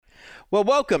Well,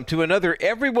 welcome to another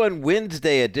Everyone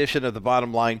Wednesday edition of the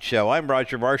Bottom Line Show. I'm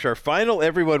Roger Marsh, our final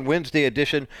Everyone Wednesday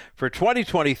edition for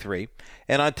 2023.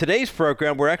 And on today's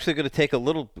program, we're actually going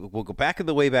to we'll go back in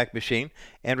the Wayback Machine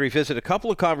and revisit a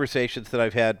couple of conversations that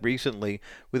I've had recently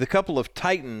with a couple of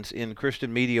titans in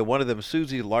Christian media. One of them,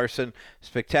 Susie Larson,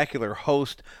 spectacular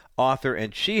host, author,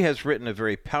 and she has written a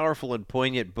very powerful and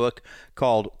poignant book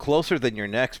called Closer Than Your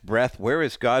Next Breath. Where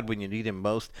is God when you need him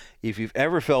most? If you've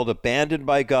ever felt abandoned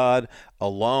by God,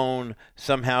 alone,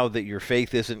 somehow that your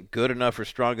faith isn't good enough or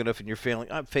strong enough and you're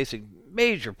facing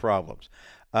major problems,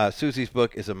 Susie's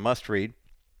book is a must-read.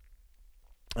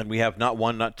 And we have not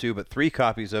one, not two, but three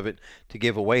copies of it to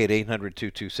give away at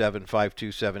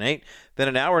 800-227-5278. Then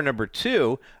in hour number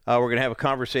two, we're going to have a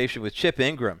conversation with Chip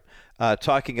Ingram,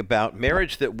 talking about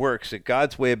marriage that works, at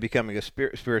God's way of becoming a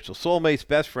spiritual soulmates,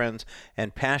 best friends,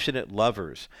 and passionate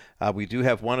lovers. We do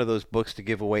have one of those books to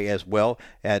give away as well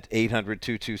at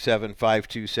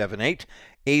 800-227-5278,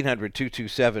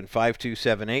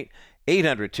 800-227-5278.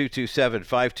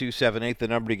 800-227-5278, the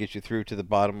number to get you through to the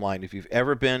bottom line. If you've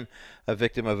ever been a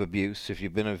victim of abuse, if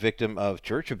you've been a victim of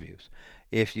church abuse,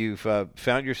 if you've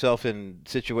found yourself in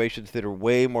situations that are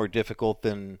way more difficult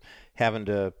than having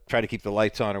to try to keep the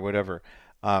lights on or whatever,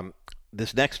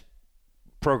 this next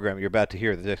program you're about to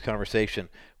hear, the next conversation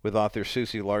with author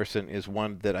Susie Larson, is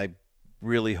one that I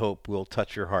really hope will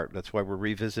touch your heart. That's why we're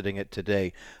revisiting it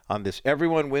today on this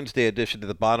Everyone Wednesday edition of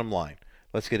The Bottom Line.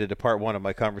 Let's get into part one of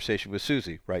my conversation with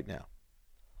Susie right now.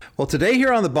 Well, today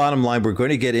here on The Bottom Line, we're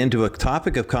going to get into a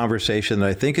topic of conversation that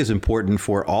I think is important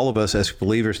for all of us as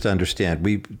believers to understand.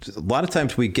 A lot of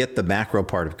times we get the macro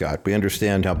part of God. We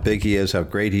understand how big he is, how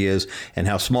great he is, and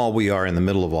how small we are in the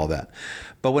middle of all that.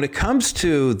 But when it comes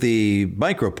to the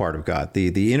micro part of God,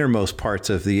 the innermost parts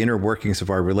of the inner workings of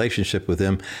our relationship with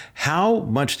him, how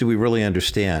much do we really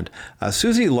understand?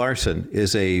 Susie Larson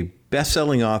is a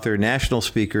best-selling author, national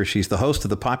speaker. She's the host of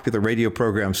the popular radio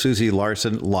program Susie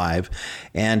Larson Live,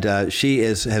 and she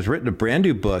has written a brand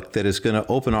new book that is going to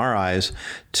open our eyes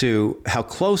to how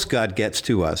close God gets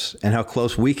to us and how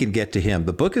close we can get to him.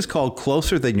 The book is called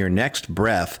Closer Than Your Next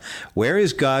Breath. Where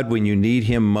is God when you need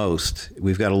him most?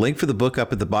 We've got a link for the book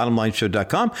up at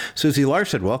thebottomlineshow.com. Susie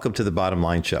Larson, welcome to The Bottom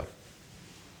Line Show.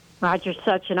 Roger,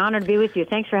 such an honor to be with you.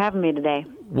 Thanks for having me today.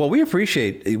 Well, we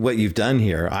appreciate what you've done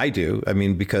here. I do. I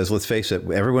mean, because let's face it,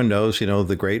 everyone knows,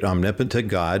 the great omnipotent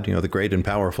God, the great and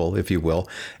powerful, if you will.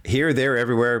 Here, there,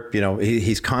 everywhere,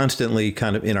 he's constantly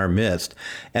kind of in our midst.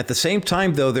 At the same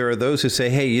time, though, there are those who say,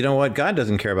 hey, you know what? God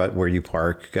doesn't care about where you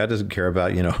park. God doesn't care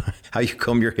about, how you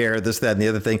comb your hair, this, that, and the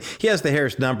other thing. He has the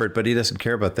hairs numbered, but he doesn't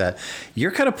care about that. You're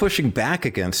kind of pushing back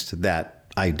against that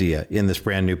idea in this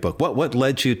brand new book. What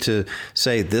led you to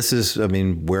say this is,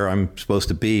 where I'm supposed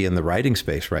to be in the writing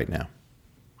space right now?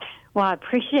 Well, I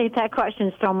appreciate that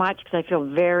question so much because I feel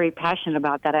very passionate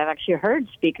about that. I've actually heard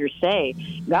speakers say,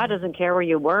 God doesn't care where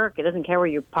you work. He doesn't care where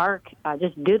you park.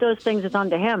 Just do those things that's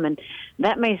unto him. And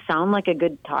that may sound like a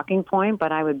good talking point,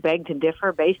 but I would beg to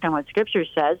differ based on what Scripture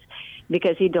says,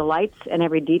 because he delights in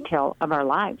every detail of our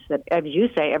lives. That, as you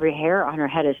say, every hair on our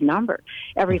head is numbered.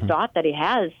 Every thought that he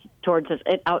has towards us,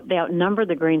 they outnumber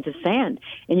the grains of sand.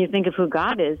 And you think of who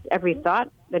God is, every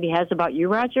thought that he has about you,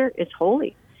 Roger, is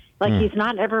holy. Like he's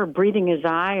not ever breathing his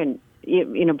eye and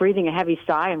breathing a heavy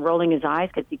sigh and rolling his eyes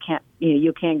because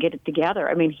you can't get it together.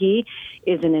 I mean, he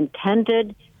is an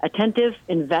attentive,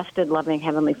 invested, loving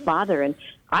Heavenly Father. And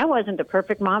I wasn't a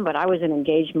perfect mom, but I was an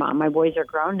engaged mom. My boys are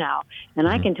grown now. And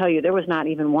I can tell you there was not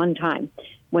even one time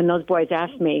when those boys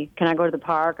asked me, can I go to the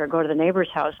park or go to the neighbor's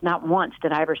house? Not once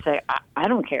did I ever say, I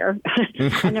don't care.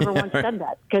 I never once said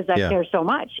that because I care so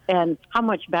much and how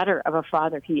much better of a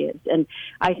father he is. And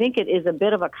I think it is a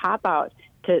bit of a cop-out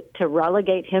to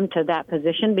relegate him to that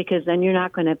position, because then you're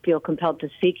not going to feel compelled to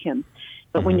seek him.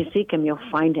 But when you seek him, you'll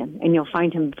find him, and you'll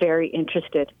find him very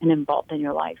interested and involved in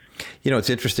your life. It's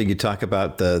interesting. You talk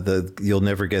about the you'll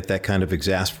never get that kind of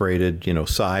exasperated,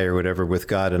 sigh or whatever with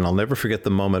God. And I'll never forget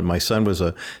the moment my son was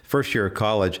a first year of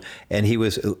college, and he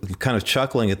was kind of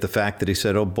chuckling at the fact that he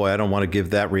said, oh boy, I don't want to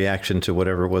give that reaction to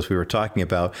whatever it was we were talking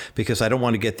about because I don't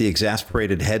want to get the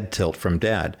exasperated head tilt from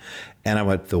Dad. And I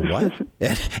went, the what?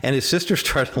 and his sisters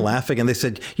started laughing, and they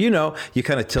said, you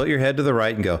kind of tilt your head to the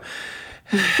right and go,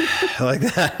 like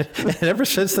that. And ever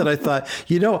since then, I thought,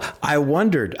 I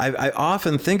wondered, I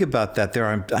often think about that.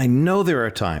 I know there are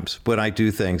times when I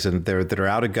do things and that are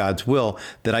out of God's will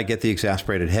that I get the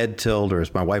exasperated head tilt, or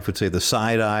as my wife would say, the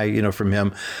side eye, from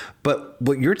him. But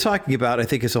what you're talking about, I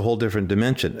think, is a whole different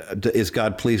dimension. Is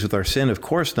God pleased with our sin? Of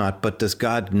course not. But does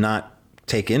God not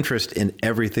take interest in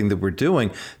everything that we're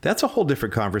doing, that's a whole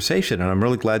different conversation. And I'm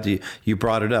really glad you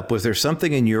brought it up. Was there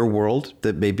something in your world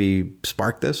that maybe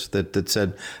sparked this, that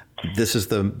said, this is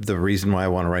the reason why I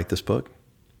want to write this book?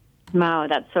 Wow,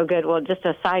 that's so good. Well, just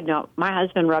a side note, my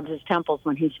husband rubs his temples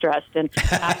when he's stressed. And,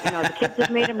 the kids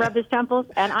have made him rub his temples,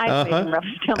 and I've made him rub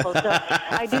his temples. So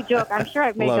I do joke, I'm sure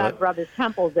I've made God rub his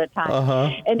temples at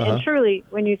times. And truly,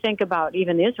 when you think about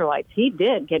even the Israelites, he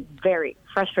did get very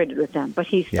frustrated with them. But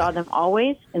he saw them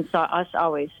always and saw us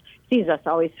always, sees us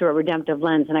always through a redemptive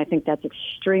lens. And I think that's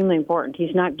extremely important.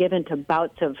 He's not given to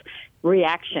bouts of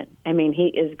reaction. I mean, he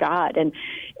is God.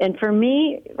 And for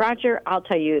me, Roger, I'll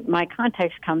tell you, my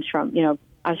context comes from,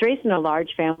 I was raised in a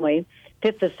large family,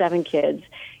 5th of 7 kids,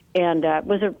 and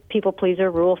was a people pleaser,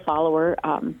 rule follower,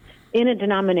 in a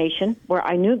denomination where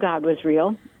I knew God was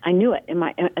real. I knew it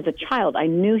as a child. I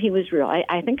knew he was real.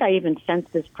 I think I even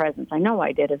sensed his presence. I know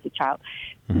I did as a child,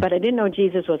 but I didn't know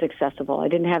Jesus was accessible. I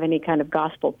didn't have any kind of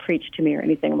gospel preached to me or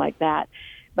anything like that.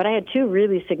 But I had 2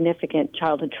 really significant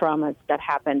childhood traumas that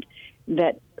happened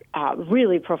that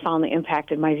really profoundly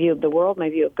impacted my view of the world, my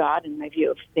view of God, and my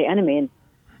view of the enemy. And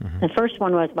the first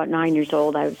one was about 9 years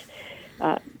old. I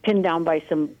was pinned down by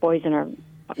some boys in our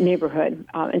neighborhood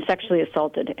and sexually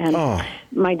assaulted. And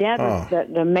my dad was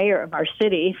the mayor of our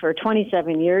city for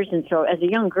 27 years. And so as a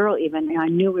young girl even, I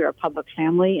knew we were a public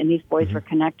family, and these boys were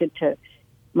connected to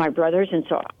my brothers. And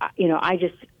so,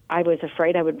 I was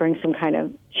afraid I would bring some kind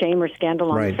of shame or scandal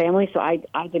on the family, so I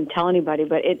didn't tell anybody,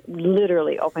 but it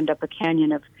literally opened up a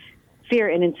canyon of fear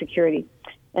and insecurity.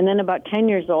 And then about 10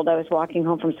 years old, I was walking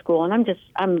home from school, and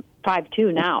I'm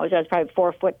 5'2" now. So I was probably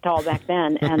 4 foot tall back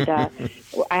then, and I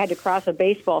had to cross a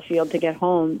baseball field to get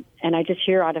home, and I just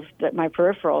hear out of my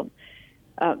peripheral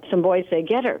some boys say,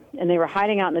 "Get her," and they were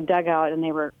hiding out in the dugout, and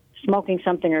they were smoking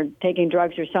something or taking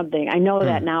drugs or something. I know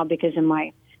that now because in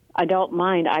my adult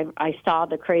mind, I saw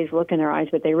the crazed look in their eyes,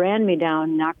 but they ran me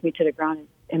down, knocked me to the ground,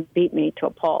 and beat me to a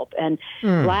pulp, and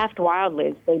laughed wildly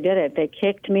as they did it. They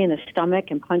kicked me in the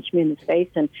stomach and punched me in the face,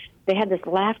 and they had this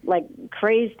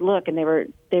crazed look, and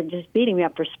they're just beating me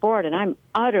up for sport, and I'm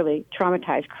utterly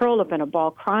traumatized, curled up in a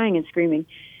ball, crying and screaming.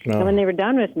 And when they were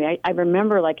done with me, I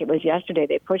remember like it was yesterday,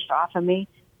 they pushed off of me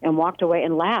and walked away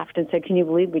and laughed and said, "Can you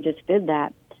believe we just did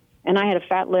that?" And I had a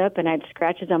fat lip, and I had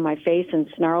scratches on my face and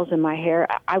snarls in my hair.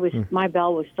 My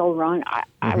bell was so rung.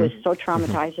 I was so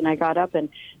traumatized, and I got up, and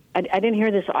I didn't hear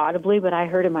this audibly, but I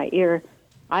heard in my ear,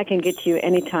 "I can get to you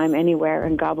anytime, anywhere,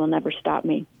 and God will never stop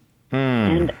me."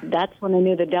 And that's when I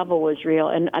knew the devil was real.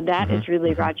 And that is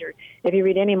really, Roger, if you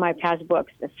read any of my past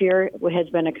books, the fear has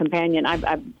been a companion.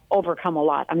 I've overcome a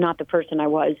lot. I'm not the person I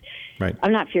was. Right.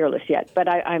 I'm not fearless yet, but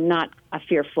I'm not a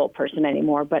fearful person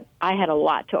anymore. But I had a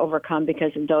lot to overcome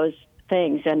because of those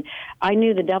things. And I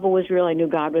knew the devil was real. I knew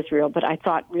God was real. But I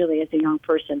thought really as a young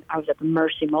person, I was at the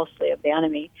mercy mostly of the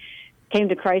enemy. Came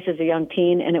to Christ as a young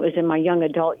teen, and it was in my young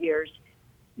adult years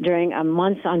during a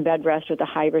months on bed rest with a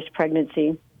high-risk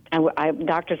pregnancy. And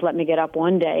doctors let me get up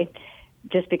one day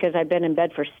just because I'd been in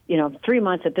bed for, 3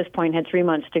 months at this point, had 3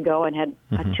 months to go, and had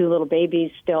 2 little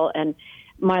babies still. And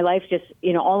my life just,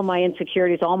 all of my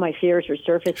insecurities, all my fears were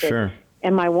surfacing. Sure.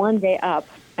 And my one day up,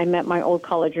 I met my old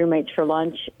college roommates for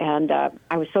lunch, and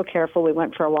I was so careful. We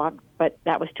went for a walk, but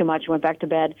that was too much. I went back to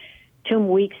bed. 2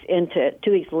 weeks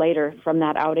later from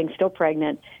that outing, still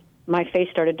pregnant, my face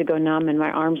started to go numb and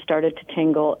my arms started to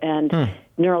tingle, and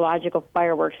neurological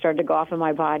fireworks started to go off in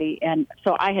my body. And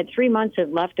so I had 3 months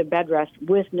left of bed rest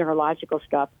with neurological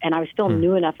stuff, and I was still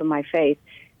new enough in my faith.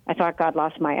 I thought God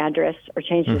lost my address or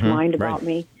changed his mind about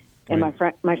me. And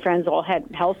my friends all had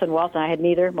health and wealth, and I had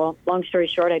neither. Well, long story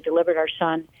short, I delivered our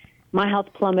son. My health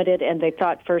plummeted, and they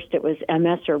thought first it was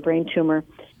MS or a brain tumor.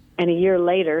 And a year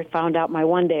later, found out my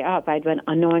one day up, I'd been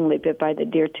unknowingly bit by the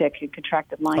deer tick and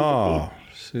contracted Lyme disease.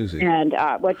 Susie. And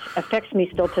which affects me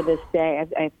still to this day.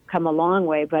 I've come a long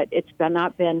way, but it's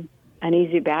not been an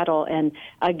easy battle. And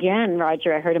again,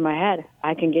 Roger, I heard in my head,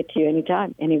 I can get to you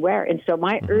anytime, anywhere. And so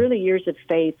my early years of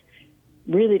faith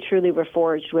really, truly were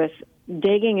forged with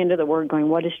digging into the Word, going,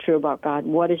 what is true about God?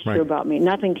 What is true about me?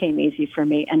 Nothing came easy for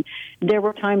me. And there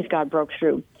were times God broke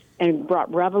through and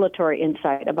brought revelatory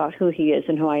insight about who he is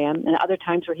and who I am, and other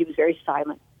times where he was very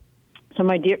silent. So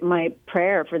my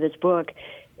prayer for this book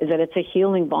is that it's a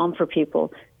healing balm for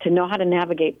people to know how to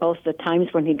navigate both the times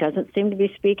when he doesn't seem to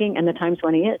be speaking and the times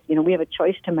when he is. We have a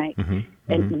choice to make.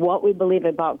 And what we believe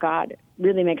about God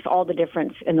really makes all the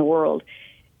difference in the world.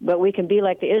 But we can be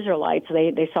like the Israelites.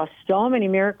 They saw so many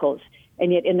miracles,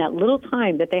 and yet in that little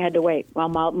time that they had to wait while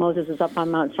Moses was up on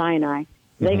Mount Sinai,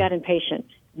 they got impatient.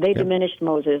 They diminished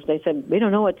Moses. They said, we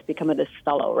don't know what's become of this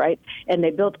fellow, right? And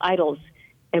they built idols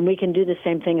And we can do the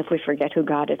same thing if we forget who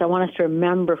God is. I want us to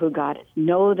remember who God is.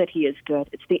 Know that he is good.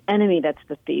 It's the enemy that's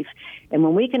the thief. And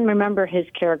when we can remember his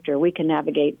character, we can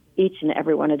navigate each and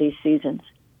every one of these seasons.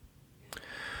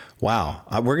 Wow.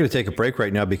 We're going to take a break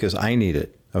right now because I need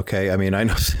it. Okay. I mean, I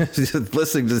know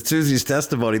listening to Susie's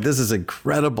testimony, this is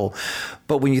incredible.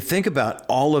 But when you think about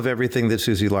all of everything that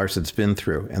Susie Larson's been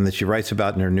through and that she writes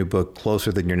about in her new book, Closer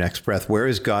Than Your Next Breath, Where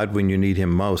is God When You Need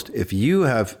Him Most? If you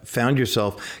have found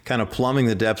yourself kind of plumbing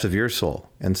the depths of your soul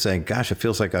and saying, gosh, it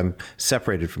feels like I'm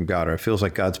separated from God, or it feels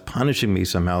like God's punishing me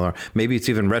somehow, or maybe it's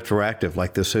even retroactive,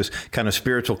 like this kind of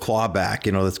spiritual clawback,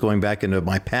 that's going back into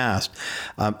my past,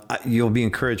 you'll be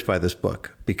encouraged by this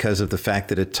book because of the fact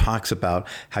that it talks about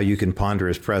how you can ponder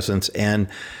his presence and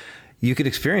you can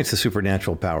experience the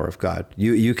supernatural power of God.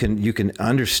 You can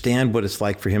understand what it's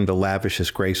like for him to lavish his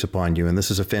grace upon you. And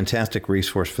this is a fantastic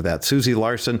resource for that. Susie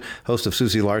Larson, host of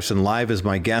Susie Larson Live, is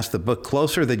my guest. The book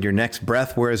Closer Than Your Next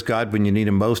Breath, Where is God When You Need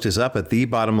Him Most, is up at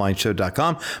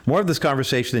thebottomlineshow.com. More of this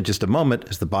conversation in just a moment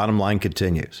as The Bottom Line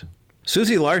continues.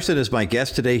 Susie Larson is my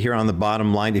guest today here on The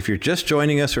Bottom Line. If you're just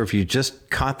joining us or if you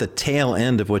just caught the tail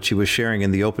end of what she was sharing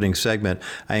in the opening segment,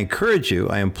 I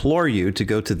implore you to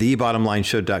go to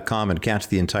thebottomlineshow.com and catch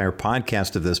the entire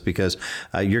podcast of this because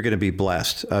you're going to be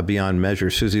blessed beyond measure.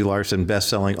 Susie Larson,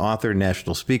 best-selling author,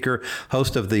 national speaker,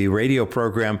 host of the radio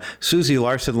program Susie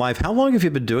Larson Live. How long have you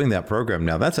been doing that program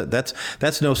now?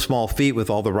 That's no small feat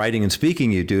with all the writing and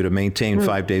speaking you do to maintain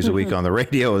 5 days a week on the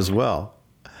radio as well.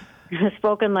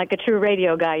 Spoken like a true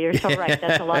radio guy. You're so right.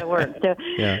 That's a lot of work.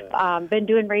 So, been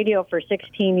doing radio for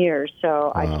 16 years.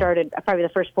 So I started probably the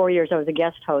first 4 years I was a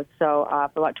guest host. So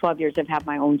for about 12 years I've had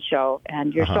my own show.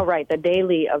 And you're so right. The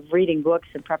daily of reading books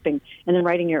and prepping and then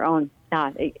writing your own.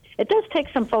 It does take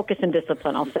some focus and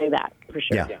discipline. I'll say that for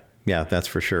sure. Yeah, that's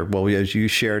for sure. Well, as you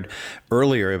shared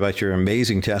earlier about your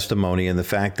amazing testimony and the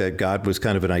fact that God was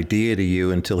kind of an idea to you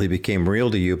until he became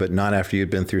real to you, but not after you'd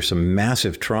been through some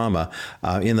massive trauma.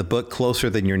 In the book,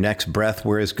 Closer Than Your Next Breath,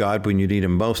 Where is God When You Need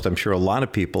Him Most? I'm sure a lot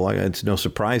of people, it's no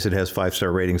surprise it has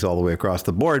 5-star ratings all the way across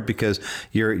the board because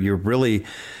you're really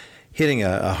hitting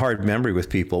a hard memory with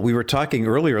people. We were talking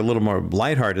earlier a little more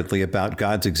lightheartedly about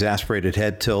God's exasperated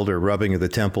head tilt or rubbing of the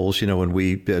temples, when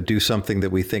we do something that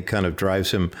we think kind of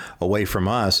drives him away from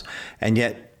us. And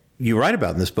yet you write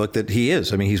about in this book that he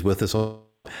is. I mean, he's with us all.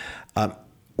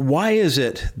 Why is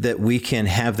it that we can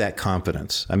have that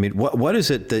confidence? I mean, what is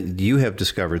it that you have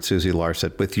discovered, Susie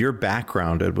Larson, with your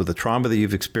background and with the trauma that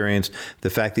you've experienced,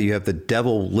 the fact that you have the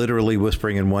devil literally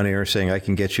whispering in one ear saying, I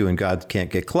can get you and God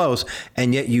can't get close,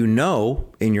 and yet you know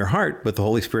in your heart, but the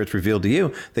Holy Spirit's revealed to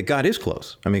you, that God is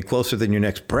close. I mean, closer than your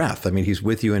next breath. I mean, he's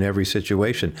with you in every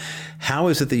situation. How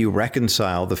is it that you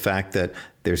reconcile the fact that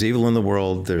there's evil in the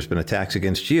world, there's been attacks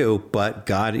against you, but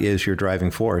God is your driving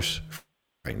force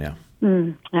right now?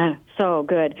 So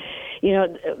good.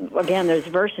 Again, there's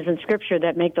verses in Scripture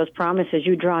that make those promises.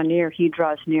 You draw near, he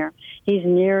draws near. He's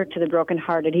near to the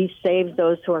brokenhearted. He saves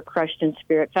those who are crushed in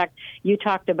spirit. In fact, you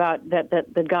talked about that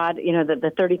the God,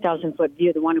 the 30,000-foot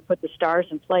view, the one who put the stars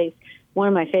in place. One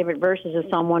of my favorite verses is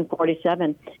Psalm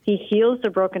 147. He heals the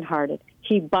brokenhearted.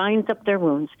 He binds up their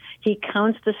wounds. He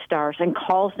counts the stars and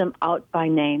calls them out by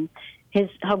name.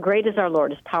 How great is our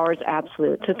Lord? His power is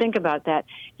absolute. So think about that.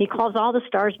 He calls all the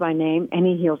stars by name, and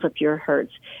he heals up your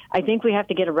hurts. I think we have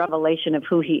to get a revelation of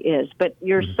who he is. But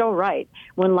you're so right.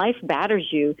 When life batters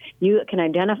you, you can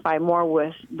identify more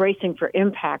with bracing for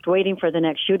impact, waiting for the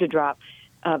next shoe to drop,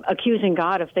 accusing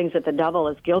God of things that the devil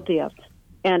is guilty of.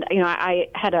 And, I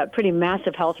had a pretty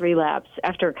massive health relapse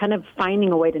after kind of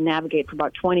finding a way to navigate for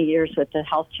about 20 years with the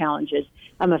health challenges.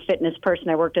 I'm a fitness person.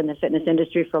 I worked in the fitness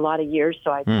industry for a lot of years,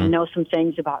 so I know some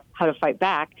things about how to fight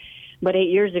back. But 8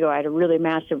 years ago, I had a really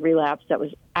massive relapse that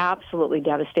was absolutely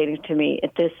devastating to me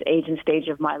at this age and stage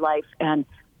of my life. And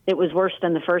it was worse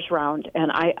than the first round.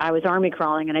 And I was army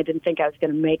crawling, and I didn't think I was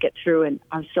going to make it through. And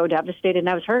I was so devastated, and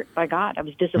I was hurt by God. I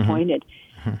was disappointed.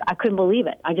 I couldn't believe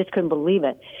it. I just couldn't believe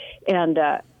it. And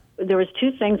there was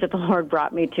two things that the Lord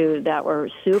brought me to that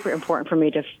were super important for me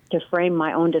to frame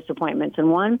my own disappointments. And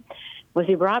one was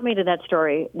he brought me to that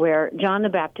story where John the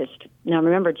Baptist, now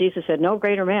remember, Jesus said, no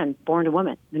greater man born to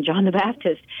woman than John the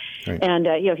Baptist. Right. And,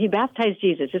 he baptized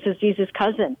Jesus. This is Jesus'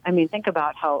 cousin. I mean, think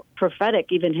about how prophetic,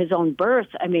 even his own birth.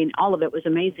 I mean, all of it was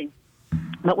amazing.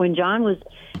 But when John was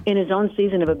in his own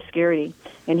season of obscurity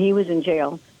and he was in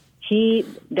jail, he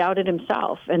doubted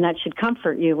himself. And that should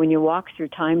comfort you when you walk through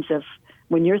times of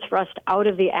when you're thrust out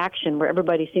of the action where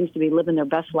everybody seems to be living their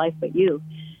best life but you.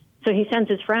 So he sends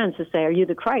his friends to say, are you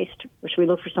the Christ, or should we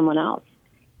look for someone else?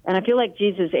 And I feel like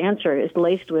Jesus' answer is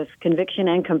laced with conviction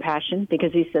and compassion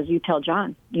because he says, you tell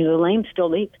John, the lame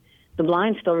still leap. The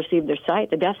blind still receive their sight.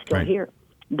 The deaf still hear.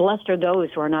 Blessed are those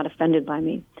who are not offended by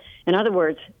me. In other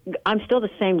words, I'm still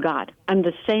the same God. I'm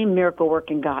the same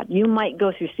miracle-working God. You might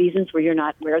go through seasons where you're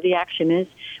not where the action is,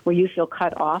 where you feel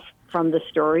cut off from the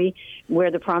story,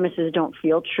 where the promises don't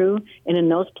feel true. And in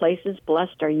those places,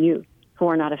 blessed are you who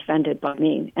are not offended by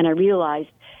me. And I realized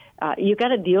you got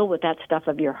to deal with that stuff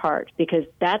of your heart, because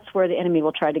that's where the enemy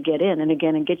will try to get in and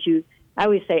again and get you. I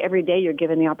always say every day you're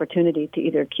given the opportunity to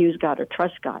either accuse God or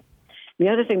trust God. The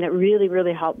other thing that really,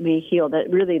 really helped me heal, that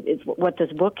really is what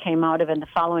this book came out of, and the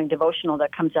following devotional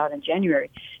that comes out in January,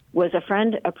 was a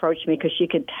friend approached me because she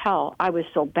could tell I was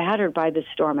so battered by this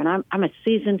storm. And I'm a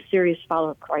seasoned, serious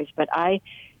follower of Christ, but I'm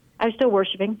still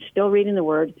worshiping, still reading the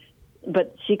Word,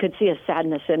 but she could see a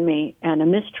sadness in me and a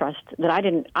mistrust that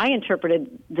I interpreted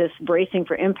this bracing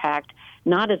for impact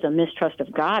not as a mistrust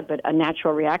of God, but a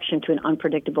natural reaction to an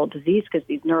unpredictable disease, because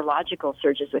these neurological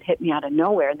surges would hit me out of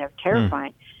nowhere, and they're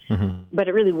terrifying. Mm-hmm. But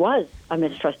it really was a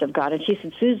mistrust of God. And she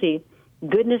said, Susie,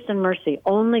 goodness and mercy,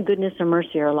 only goodness and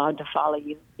mercy are allowed to follow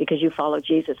you because you follow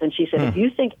Jesus. And she said, if you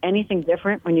think anything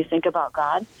different when you think about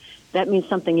God, that means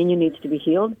something in you needs to be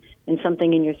healed, and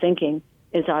something in your thinking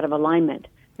is out of alignment.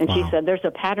 And she said, there's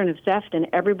a pattern of theft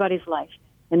in everybody's life.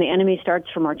 And the enemy starts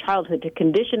from our childhood to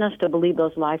condition us to believe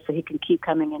those lies so he can keep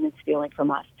coming in and stealing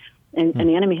from us. And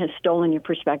the enemy has stolen your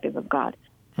perspective of God.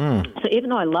 So even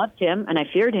though I loved him and I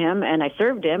feared him and I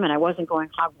served him and I wasn't going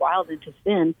hog wild into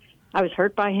sin, I was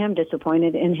hurt by him,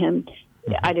 disappointed in him.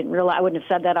 I didn't realize, I wouldn't have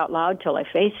said that out loud till I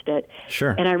faced it.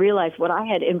 Sure. And I realized what I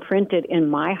had imprinted in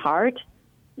my heart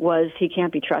was he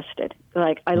can't be trusted.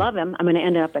 Like, I love him. I'm going to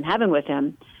end up in heaven with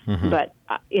him. But,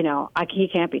 he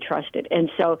can't be trusted. And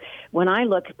so when I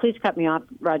look, please cut me off,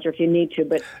 Roger, if you need to,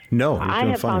 but no, I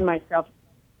have found myself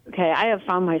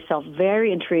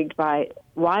very intrigued by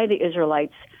why the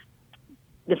Israelites,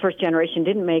 the first generation,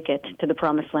 didn't make it to the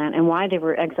promised land, and why they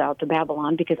were exiled to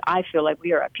Babylon, because I feel like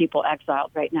we are a people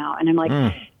exiled right now. And I'm like,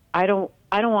 I don't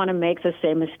want to make the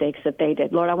same mistakes that they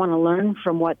did. Lord, I want to learn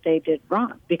from what they did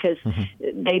wrong, because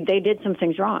they did some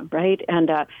things wrong, right? And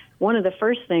one of the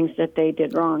first things that they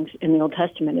did wrong in the Old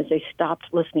Testament is they stopped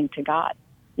listening to God.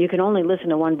 You can only listen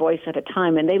to one voice at a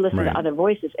time, and they listen to other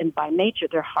voices, and by nature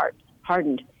their heart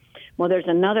hardened. Well, there's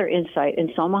another insight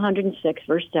in Psalm 106,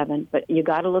 verse 7, but you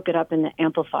got to look it up in the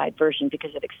Amplified version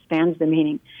because it expands the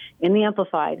meaning. In the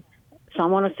Amplified,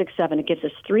 Psalm 106:7, it gives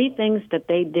us three things that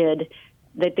they did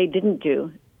that they didn't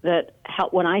do that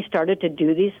helped. When I started to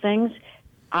do these things,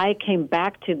 I came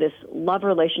back to this love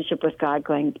relationship with God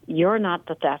going, you're not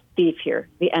the thief here.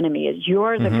 The enemy is.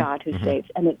 You're the God who saves.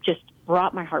 And it just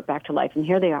brought my heart back to life. And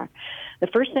here they are. The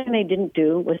first thing they didn't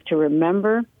do was to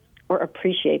remember or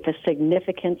appreciate the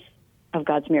significance of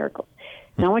God's miracles.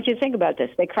 Now, I want you to think about this.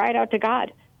 They cried out to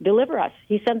God, deliver us.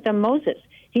 He sent them Moses.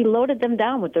 He loaded them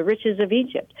down with the riches of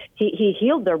Egypt. He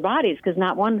healed their bodies because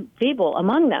not one feeble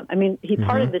among them. I mean, he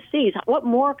parted the seas. What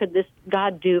more could this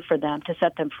God do for them to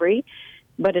set them free?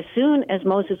 But as soon as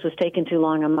Moses was taken too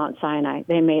long on Mount Sinai,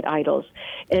 they made idols.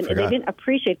 And they didn't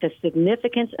appreciate the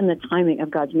significance and the timing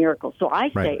of God's miracles. So I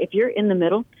say, if you're in the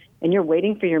middle and you're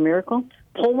waiting for your miracle,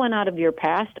 pull one out of your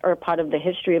past or a part of the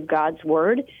history of God's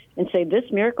word and say, this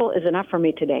miracle is enough for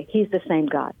me today. He's the same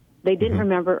God. They didn't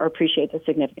remember or appreciate the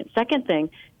significance. Second thing,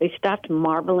 they stopped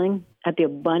marveling at the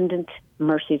abundant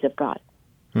mercies of God.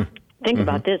 Think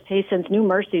about this. He sends new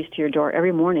mercies to your door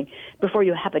every morning before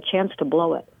you have a chance to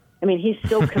blow it. I mean, he's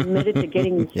so committed to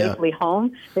getting you safely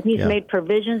home that he's made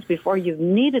provisions before you've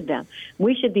needed them.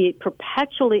 We should be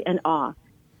perpetually in awe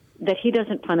that he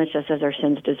doesn't punish us as our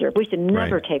sins deserve. We should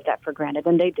never take that for granted,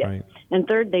 and they did. And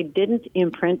third, they didn't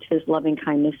imprint his loving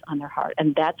kindness on their heart,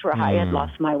 and that's where I had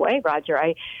lost my way, Roger.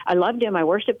 I loved him, I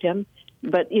worshipped him,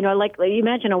 but, like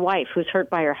imagine a wife who's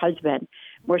hurt by her husband,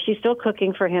 where she's still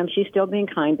cooking for him, she's still being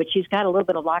kind, but she's got a little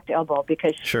bit of locked elbow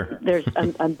because there's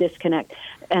a disconnect.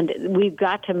 And we've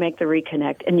got to make the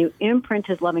reconnect, and you imprint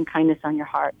his loving kindness on your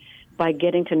heart by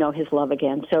getting to know his love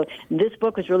again. So this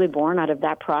book was really born out of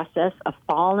that process of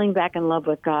falling back in love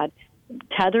with God,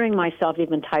 tethering myself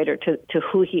even tighter to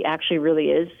who he actually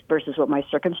really is versus what my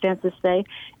circumstances say,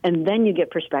 and then you get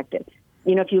perspective.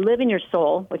 If you live in your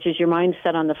soul, which is your mind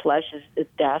set on the flesh is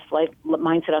death,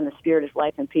 mindset on the spirit is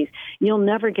life and peace, you'll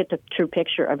never get the true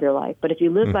picture of your life. But if you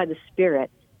live by the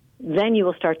Spirit, then you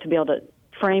will start to be able to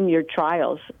frame your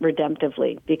trials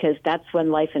redemptively, because that's when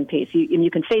life and peace.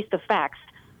 You can face the facts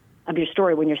of your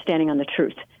story when you're standing on the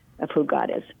truth of who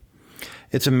God is.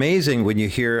 It's amazing when you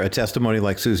hear a testimony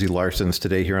like Susie Larson's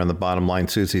today here on The Bottom Line.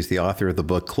 Susie's the author of the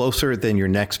book, Closer Than Your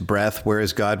Next Breath, Where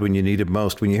is God When You Need Him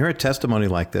Most? When you hear a testimony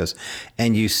like this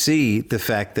and you see the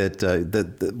fact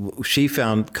that she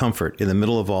found comfort in the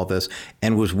middle of all this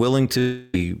and was willing to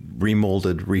be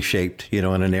remolded, reshaped, in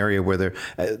an area where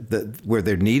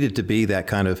there needed to be that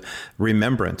kind of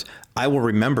remembrance. I will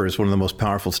remember is one of the most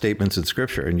powerful statements in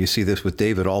Scripture. And you see this with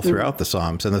David all throughout the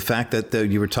Psalms. And the fact that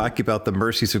you were talking about the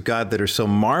mercies of God that are so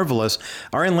marvelous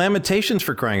are in Lamentations,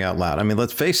 for crying out loud. I mean,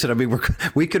 let's face it. I mean,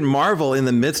 we can marvel in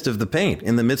the midst of the pain,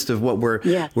 in the midst of what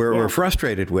we're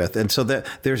frustrated with. And so that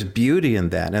there's beauty in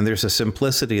that. And there's a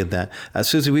simplicity in that.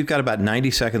 Susie, we've got about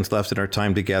 90 seconds left in our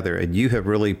time together. And you have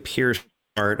really pierced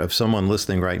heart of someone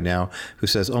listening right now who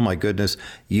says, oh my goodness,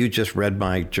 you just read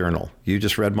my journal. You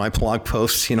just read my blog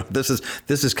posts.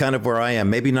 This is kind of where I am.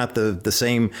 Maybe not the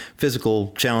same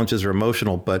physical challenges or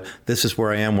emotional, but this is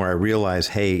where I am, where I realize,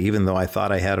 hey, even though I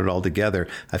thought I had it all together,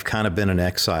 I've kind of been in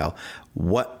exile.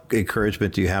 What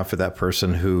encouragement do you have for that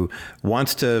person who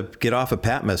wants to get off of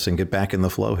Patmos and get back in the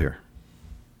flow here?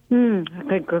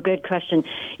 Good question.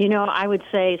 I would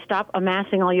say stop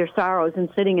amassing all your sorrows and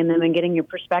sitting in them and getting your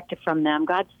perspective from them.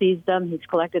 God sees them. He's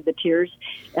collected the tears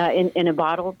in a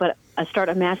bottle, but start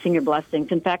amassing your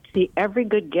blessings. In fact, see every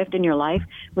good gift in your life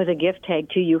with a gift tag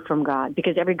to you from God,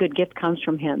 because every good gift comes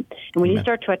from Him. And when you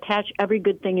start to attach every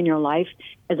good thing in your life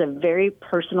as a very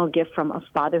personal gift from a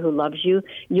Father who loves you,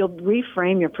 you'll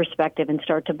reframe your perspective and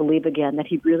start to believe again that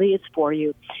He really is for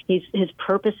you. His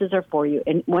purposes are for you.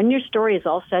 And when your story is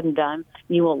all said and done,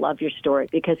 you will love your story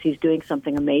because He's doing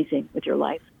something amazing with your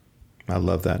life. I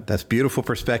love that. That's beautiful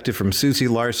perspective from Susie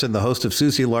Larson, the host of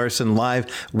Susie Larson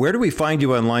Live. Where do we find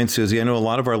you online, Susie? I know a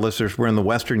lot of our listeners were in the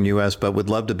Western U.S., but would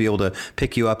love to be able to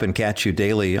pick you up and catch you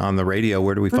daily on the radio.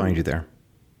 Where do we find you there?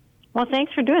 Well,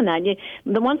 thanks for doing that.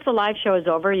 Once the live show is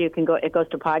over, it goes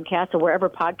to podcasts, or wherever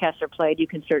podcasts are played, you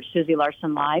can search Susie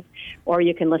Larson Live, or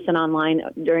you can listen online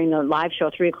during the live show,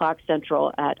 3 o'clock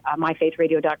Central, at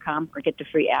myfaithradio.com, or get the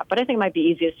free app. But I think it might be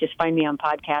easiest just find me on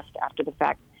podcast after the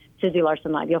fact, Susie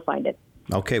Larson Live. You'll find it.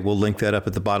 Okay, we'll link that up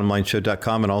at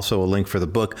thebottomlineshow.com, and also a link for the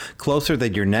book, Closer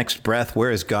Than Your Next Breath, Where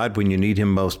is God When You Need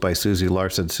Him Most, by Susie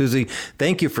Larson. Susie,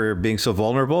 thank you for being so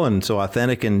vulnerable and so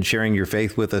authentic and sharing your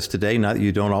faith with us today. Not that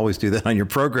you don't always do that on your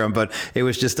program, but it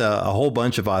was just a whole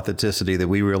bunch of authenticity that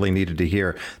we really needed to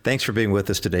hear. Thanks for being with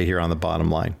us today here on The Bottom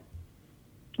Line.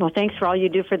 Well, thanks for all you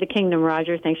do for the kingdom,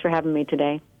 Roger. Thanks for having me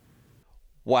today.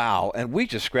 Wow, and we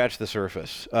just scratched the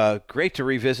surface. Great to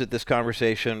revisit this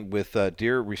conversation with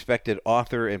dear, respected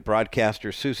author and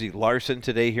broadcaster Susie Larson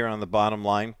today here on The Bottom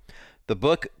Line. The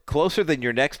book, Closer Than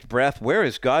Your Next Breath, Where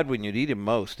is God When You Need Him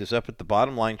Most, is up at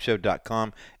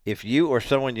thebottomlineshow.com. If you or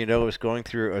someone you know is going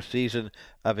through a season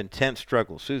of intense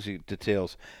struggle, Susie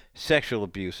details sexual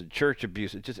abuse and church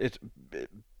abuse. It's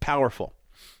powerful.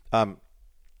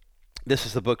 This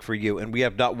is the book for you. And we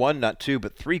have not one, not two,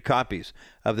 but 3 copies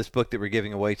of this book that we're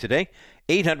giving away today.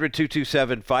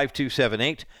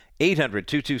 800-227-5278,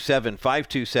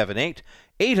 800-227-5278,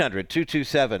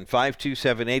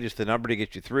 800-227-5278 is the number to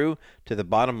get you through to the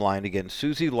bottom line. Again,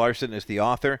 Susie Larson is the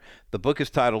author. The book is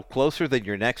titled Closer Than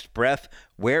Your Next Breath,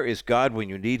 Where is God When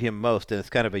You Need Him Most? And it's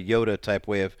kind of a Yoda-type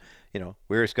way of,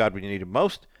 where is God when you need Him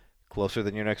most? Closer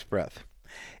than your next breath.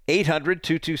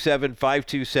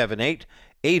 800-227-5278,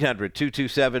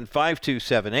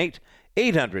 800-227-5278,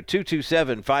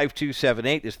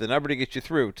 800-227-5278 is the number to get you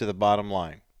through to the bottom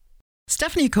line.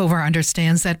 Stephanie Cover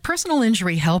understands that personal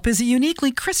injury help is a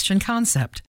uniquely Christian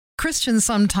concept. Christians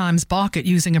sometimes balk at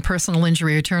using a personal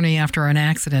injury attorney after an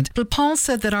accident, but Paul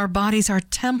said that our bodies are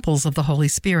temples of the Holy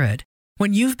Spirit.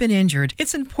 When you've been injured,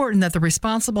 it's important that the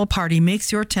responsible party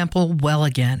makes your temple well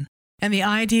again. And the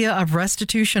idea of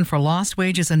restitution for lost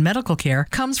wages and medical care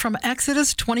comes from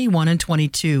Exodus 21 and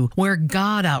 22, where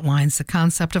God outlines the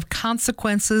concept of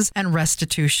consequences and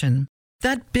restitution.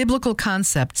 That biblical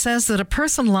concept says that a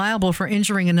person liable for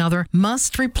injuring another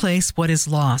must replace what is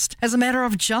lost as a matter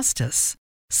of justice.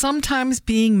 Sometimes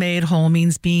being made whole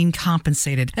means being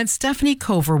compensated, and Stephanie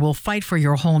Cover will fight for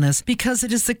your wholeness because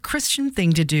it is the Christian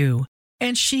thing to do.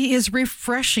 And she is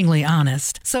refreshingly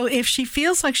honest. So if she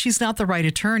feels like she's not the right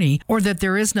attorney or that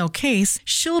there is no case,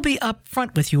 she'll be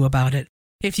upfront with you about it.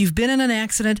 If you've been in an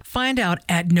accident, find out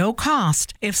at no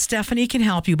cost if Stephanie can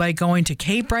help you by going to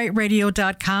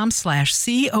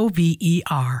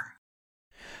kbrightradio.com/COVER.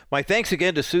 My thanks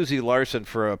again to Susie Larson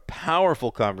for a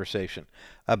powerful conversation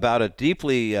about a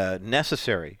deeply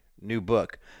necessary new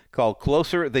book called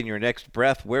Closer Than Your Next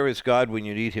Breath, Where is God When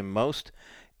You Need Him Most?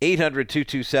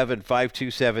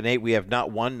 800-227-5278. We have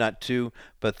not one, not two,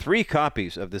 but 3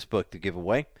 copies of this book to give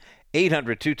away.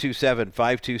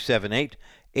 800-227-5278.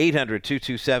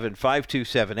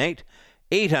 800-227-5278.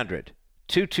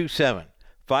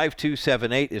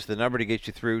 800-227-5278 is the number to get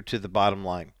you through to the bottom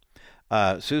line.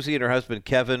 Susie and her husband,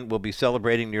 Kevin, will be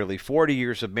celebrating nearly 40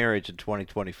 years of marriage in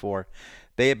 2024.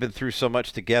 They have been through so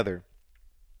much together,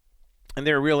 and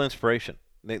they're a real inspiration.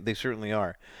 They certainly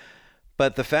are.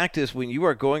 But the fact is, when you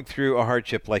are going through a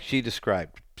hardship like she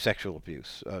described, sexual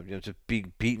abuse, just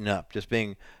being beaten up, just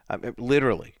being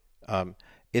literally,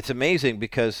 it's amazing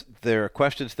because there are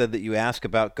questions then that you ask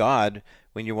about God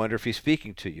when you wonder if he's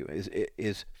speaking to you.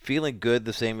 Is feeling good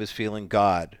the same as feeling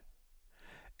God?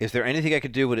 Is there anything I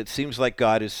could do when it seems like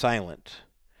God is silent?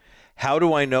 How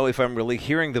do I know if I'm really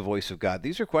hearing the voice of God?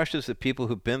 These are questions that people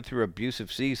who've been through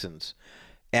abusive seasons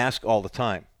ask all the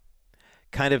time,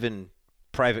 kind of in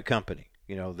private company.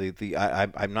 You know,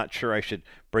 I'm not sure I should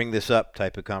bring this up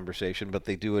type of conversation, but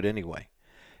they do it anyway.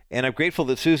 And I'm grateful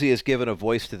that Susie has given a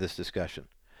voice to this discussion,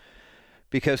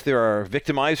 because there are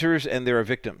victimizers and there are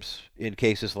victims in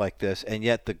cases like this. And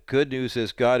yet the good news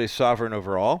is God is sovereign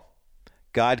over all.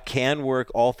 God can work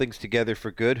all things together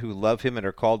for good who love him and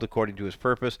are called according to his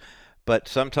purpose. But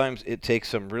sometimes it takes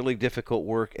some really difficult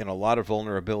work and a lot of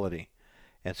vulnerability.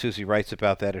 And Susie writes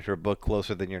about that in her book,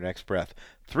 Closer Than Your Next Breath.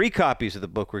 3 copies of the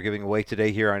book we're giving away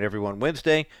today here on Everyone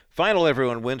Wednesday. Final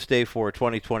Everyone Wednesday for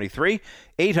 2023.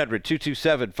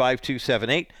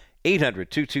 800-227-5278.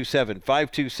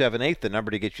 800-227-5278, the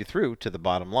number to get you through to the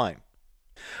bottom line.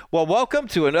 Well, welcome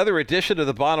to another edition of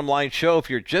the Bottom Line Show. If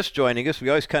you're just joining us, we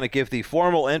always kind of give the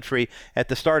formal entry at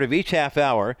the start of each half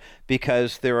hour,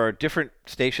 because there are different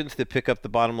stations that pick up the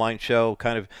Bottom Line Show.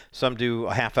 Kind of some do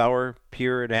a half hour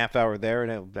here and a half hour there.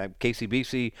 And at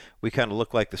KCBC, we kind of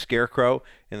look like the Scarecrow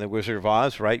in the Wizard of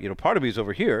Oz, right? You know, part of me's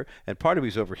over here and part of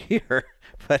me's over here.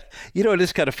 But, you know, it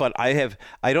is kind of fun. I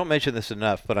don't mention this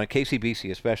enough, but on KCBC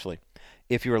especially,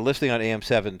 if you are listening on AM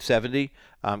 770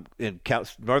 in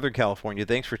Northern California,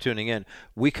 thanks for tuning in.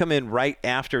 We come in right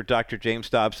after Dr. James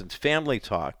Dobson's Family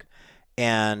Talk.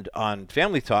 And on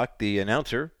Family Talk, the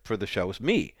announcer for the show is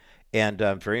me. And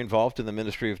I'm very involved in the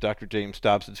ministry of Dr. James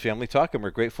Dobson's Family Talk. And we're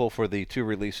grateful for the 2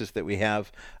 releases that we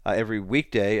have every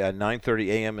weekday at 9:30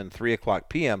 a.m. and 3 o'clock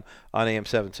p.m. on AM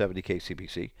 770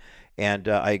 KCBC. And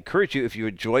I encourage you, if you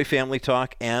enjoy Family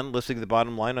Talk and listening to the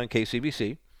Bottom Line on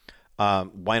KCBC,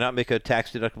 why not make a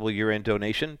tax-deductible year-end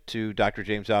donation to Dr.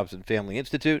 James Dobson Family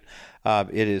Institute?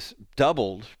 It is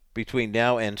doubled between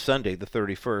now and Sunday, the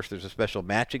 31st. There's a special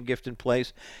matching gift in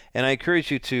place, and I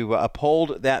encourage you to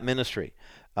uphold that ministry.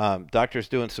 Doctor's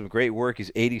doing some great work.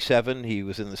 He's 87. He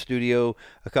was in the studio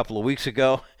a couple of weeks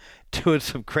ago doing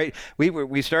some great...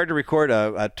 We started to record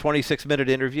a 26-minute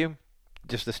interview,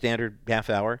 just a standard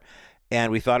half hour,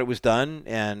 and we thought it was done,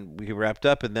 and we wrapped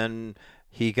up, and then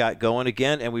he got going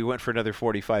again, and we went for another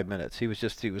 45 minutes. He was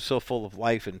so full of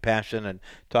life and passion and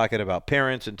talking about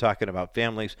parents and talking about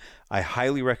families. I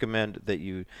highly recommend that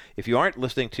if you aren't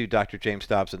listening to Dr. James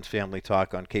Dobson's Family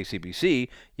Talk on KCBC,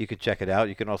 you can check it out.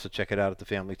 You can also check it out at the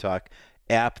Family Talk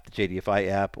app, the JDFI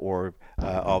app, or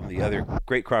all the other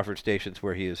great Crawford stations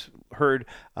where he is heard.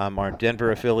 Our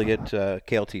Denver affiliate,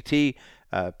 KLTT,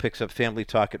 picks up Family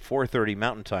Talk at 4:30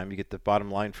 Mountain Time. You get the Bottom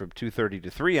Line from 2:30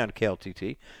 to 3 on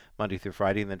KLTT, Monday through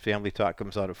Friday, and then Family Talk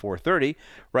comes out at 4:30,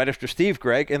 right after Steve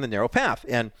Gregg and The Narrow Path.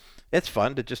 And it's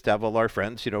fun to just have all our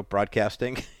friends,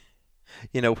 broadcasting,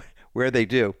 where they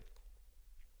do.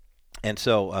 And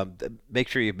so make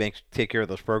sure you take care of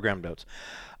those program notes.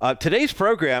 Today's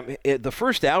program, the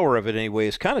first hour of it anyway,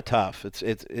 is kind of tough.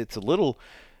 It's a little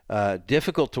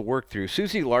difficult to work through.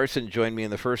 Susie Larson joined me in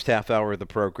the first half hour of the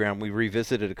program. We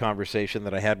revisited a conversation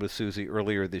that I had with Susie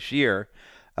earlier this year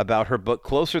about her book,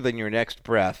 Closer Than Your Next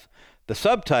Breath. The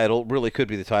subtitle really could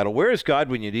be the title, Where is God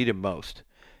When You Need Him Most?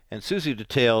 And Susie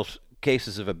details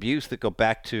cases of abuse that go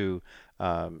back to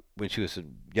when she was a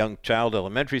young child,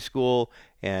 elementary school,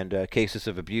 and cases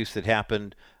of abuse that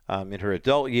happened in her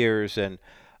adult years, and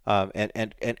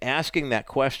asking that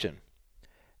question.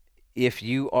 If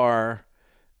you are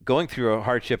going through a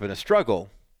hardship and a struggle,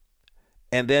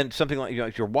 and then something like,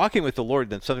 if you're walking with the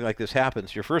Lord, then something like this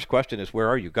happens, your first question is, where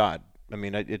are you, God? I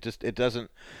mean, it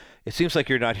seems like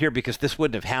you're not here, because this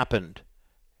wouldn't have happened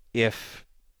if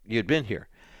you'd been here.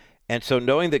 And so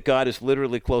knowing that God is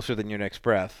literally closer than your next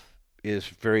breath is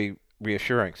very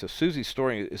reassuring. So Susie's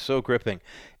story is so gripping.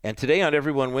 And today on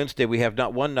Everyone Wednesday, we have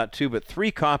not 1, not 2, but 3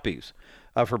 copies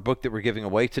of her book that we're giving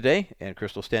away today. And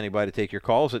Crystal's standing by to take your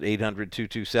calls at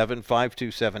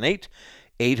 800-227-5278,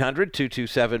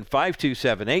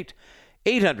 800-227-5278.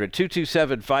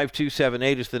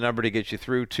 800-227-5278 is the number to get you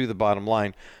through to the bottom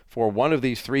line for one of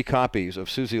these 3 copies of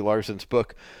Susie Larson's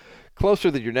book,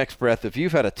 closer than your next breath, if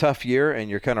you've had a tough year and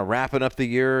you're kind of wrapping up the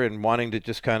year and wanting to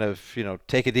just kind of,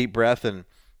 take a deep breath and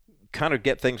kind of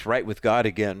get things right with God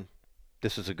again,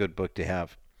 this is a good book to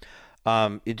have.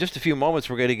 In just a few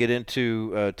moments, we're going to get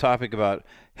into a topic about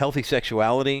healthy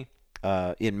sexuality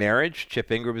in marriage.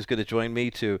 Chip Ingram is going to join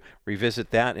me to revisit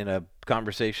that in a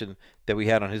conversation that we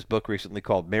had on his book recently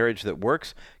called Marriage That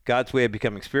Works, God's Way of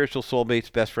Becoming Spiritual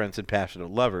Soulmates, Best Friends, and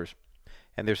Passionate Lovers.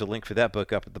 And there's a link for that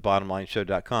book up at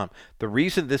thebottomlineshow.com. The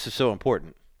reason this is so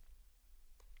important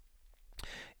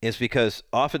is because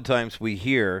oftentimes we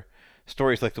hear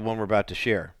stories like the one we're about to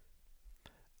share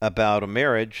about a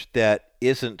marriage that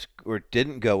isn't or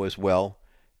didn't go as well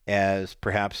as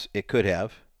perhaps it could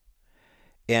have.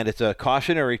 And it's a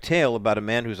cautionary tale about a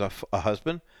man who's a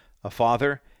husband, a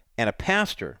father, and a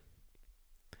pastor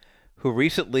who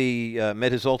recently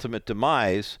met his ultimate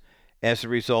demise as a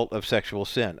result of sexual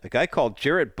sin. A guy called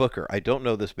Jared Booker. I don't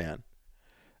know this man.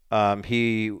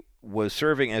 He was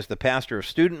serving as the pastor of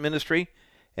student ministry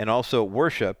and also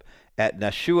worship at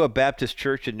Nashua Baptist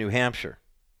Church in New Hampshire.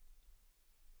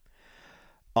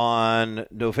 On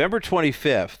November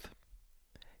 25th,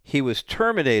 he was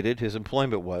terminated, his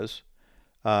employment was,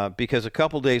 because a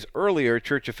couple days earlier,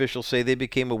 church officials say they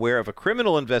became aware of a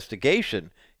criminal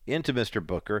investigation into Mr.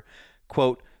 Booker,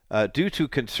 quote, due to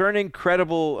concerning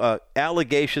credible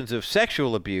allegations of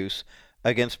sexual abuse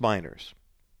against minors.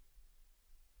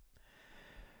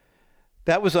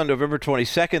 That was on November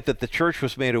 22nd that the church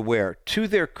was made aware. To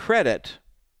their credit,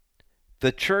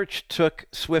 the church took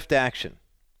swift action.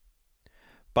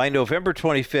 By November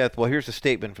 25th, well, here's a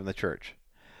statement from the church.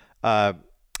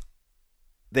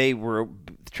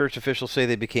 Church officials say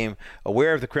they became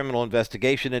aware of the criminal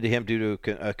investigation into him due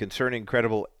to concerning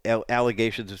credible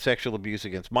allegations of sexual abuse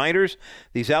against minors.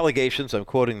 These allegations, I'm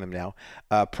quoting them now,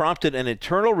 prompted an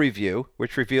internal review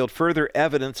which revealed further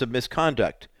evidence of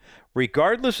misconduct.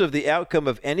 Regardless of the outcome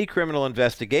of any criminal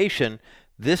investigation,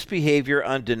 this behavior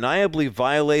undeniably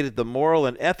violated the moral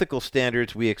and ethical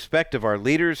standards we expect of our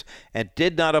leaders and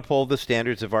did not uphold the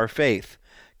standards of our faith.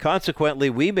 Consequently,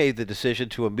 we made the decision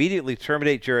to immediately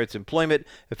terminate Jared's employment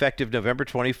effective November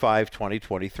 25,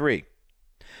 2023.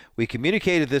 We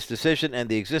communicated this decision and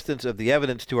the existence of the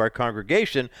evidence to our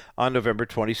congregation on November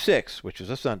 26, which was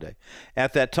a Sunday.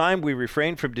 At that time, we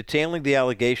refrained from detailing the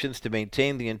allegations to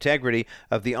maintain the integrity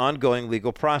of the ongoing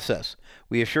legal process.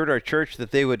 We assured our church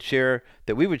that we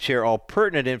would share all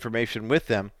pertinent information with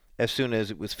them as soon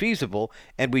as it was feasible,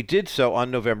 and we did so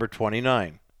on November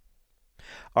 29.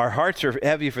 Our hearts are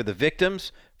heavy for the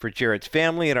victims, for Jared's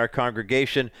family and our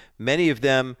congregation. Many of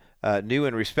them knew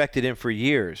and respected him for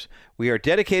years. We are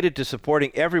dedicated to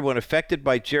supporting everyone affected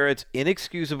by Jared's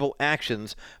inexcusable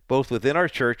actions, both within our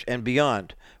church and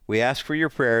beyond. We ask for your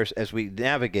prayers as we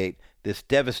navigate this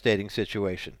devastating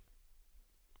situation.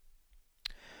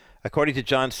 According to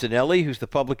John Stinelli, who's the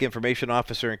Public Information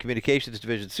Officer and Communications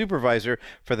Division Supervisor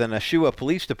for the Nashua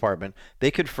Police Department,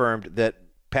 they confirmed that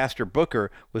Pastor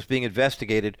Booker was being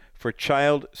investigated for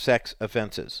child sex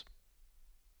offenses.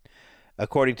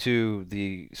 According to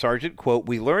the sergeant, quote,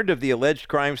 we learned of the alleged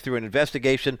crimes through an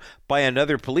investigation by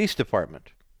another police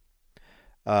department.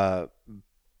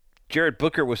 Jared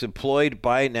Booker was employed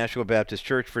by Nashua Baptist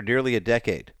Church for nearly a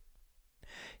decade.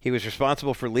 He was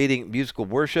responsible for leading musical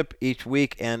worship each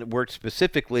week and worked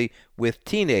specifically with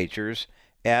teenagers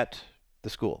at the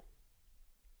school.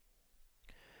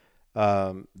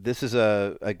 This is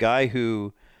a guy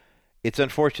who, it's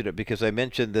unfortunate because I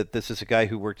mentioned that this is a guy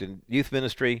who worked in youth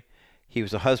ministry. He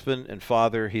was a husband and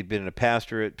father. He'd been a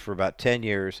pastorate for about 10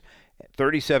 years,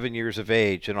 37 years of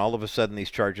age, and all of a sudden these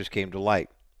charges came to light.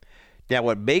 Now,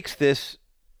 what makes this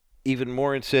even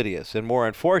more insidious and more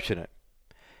unfortunate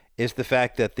is the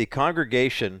fact that the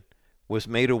congregation was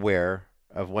made aware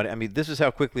of this is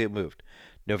how quickly it moved.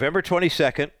 November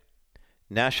 22nd,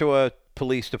 Nashua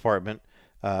Police Department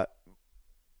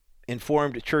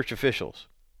informed church officials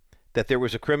that there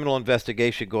was a criminal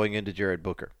investigation going into Jared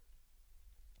Booker.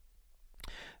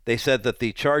 They said that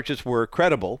the charges were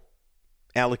credible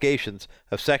allegations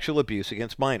of sexual abuse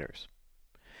against minors.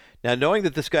 Now, knowing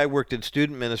that this guy worked in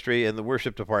student ministry and the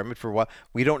worship department for a while,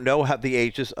 we don't know the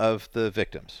ages of the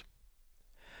victims.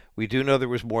 We do know there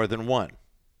was more than one.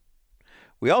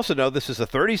 We also know this is a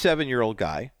 37-year-old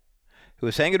guy who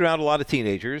was hanging around a lot of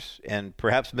teenagers and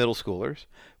perhaps middle schoolers.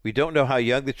 We don't know how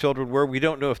young the children were. We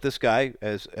don't know if this guy,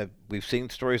 as we've seen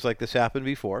stories like this happen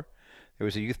before. There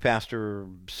was a youth pastor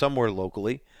somewhere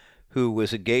locally who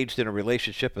was engaged in a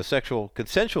relationship, a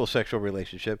consensual sexual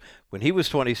relationship, when he was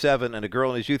 27 and a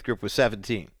girl in his youth group was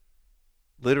 17.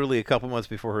 Literally a couple months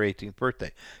before her 18th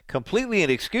birthday. Completely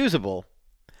inexcusable.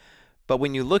 But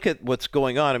when you look at what's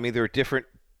going on, there are different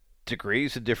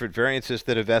degrees and different variances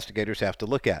that investigators have to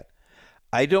look at.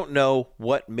 I don't know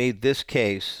what made this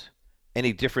case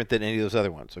any different than any of those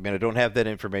other ones. I mean, I don't have that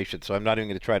information, so I'm not even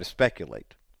going to try to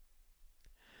speculate.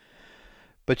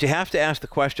 But you have to ask the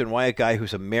question why a guy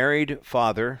who's a married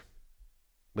father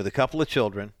with a couple of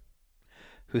children,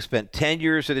 who spent 10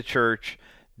 years at a church,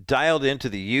 dialed into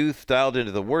the youth, dialed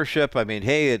into the worship. I mean,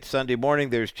 hey, it's Sunday morning.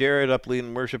 There's Jared up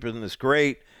leading worship. Isn't this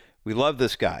great? We love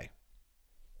this guy.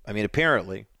 I mean,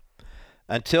 apparently,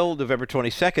 until November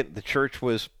 22nd, the church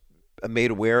was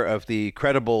made aware of the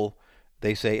credible,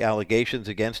 they say, allegations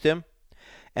against him.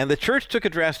 And the church took a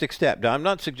drastic step. Now, I'm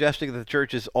not suggesting that the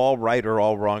church is all right or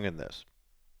all wrong in this.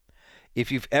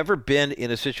 If you've ever been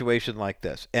in a situation like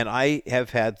this, and I have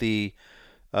had the,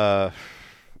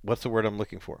 what's the word I'm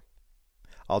looking for?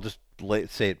 I'll just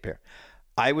say it there.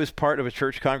 I was part of a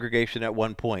church congregation at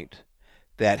one point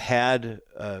that had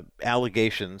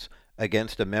allegations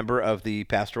against a member of the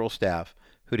pastoral staff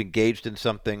who'd engaged in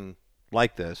something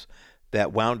like this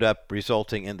that wound up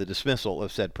resulting in the dismissal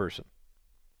of said person.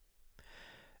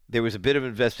 There was a bit of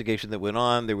investigation that went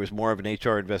on. There was more of an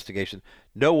HR investigation.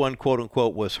 No one, quote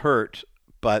unquote, was hurt,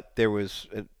 but there were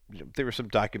some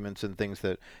documents and things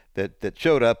that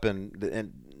showed up,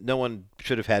 and no one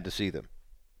should have had to see them.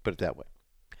 Put it that way.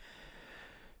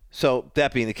 So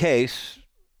that being the case,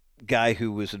 guy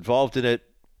who was involved in it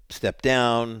stepped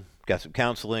down, got some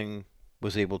counseling,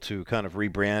 was able to kind of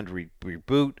rebrand,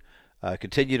 reboot,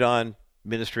 continued on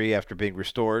ministry after being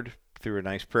restored through a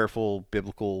nice prayerful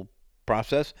biblical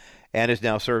process, and is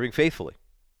now serving faithfully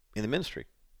in the ministry.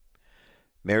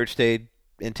 Marriage stayed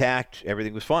intact.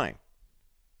 Everything was fine,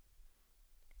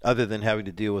 other than having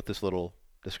to deal with this little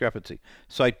discrepancy.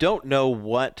 So I don't know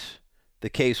what the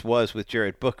case was with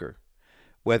Jared Booker,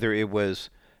 whether it was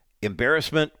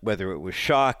embarrassment, whether it was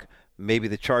shock. Maybe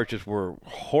the charges were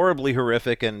horribly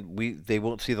horrific, and they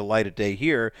won't see the light of day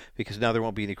here because now there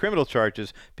won't be any criminal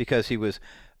charges because he was.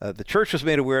 The church was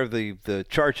made aware of the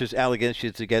charges,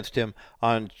 allegations against him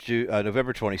on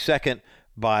November 22nd.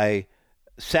 By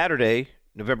Saturday,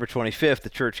 November 25th,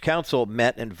 the church council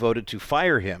met and voted to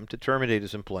fire him, to terminate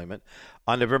his employment.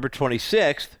 On November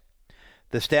 26th,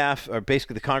 the staff, or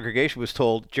basically the congregation, was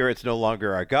told, Jared's no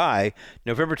longer our guy.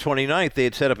 November 29th, they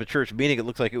had set up a church meeting. It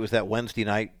looked like it was that Wednesday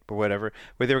night or whatever,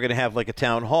 where they were going to have like a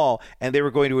town hall, and they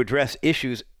were going to address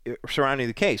issues surrounding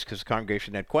the case because the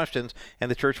congregation had questions,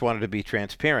 and the church wanted to be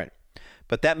transparent.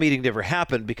 But that meeting never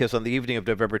happened because on the evening of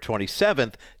November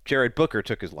 27th, Jared Booker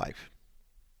took his life.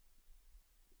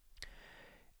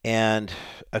 And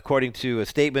according to a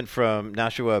statement from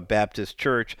Nashua Baptist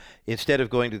Church, instead of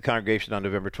going to the congregation on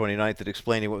November 29th and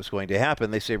explaining what was going to happen,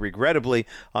 they say, regrettably,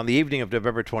 on the evening of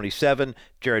November 27,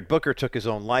 Jared Booker took his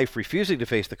own life, refusing to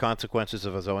face the consequences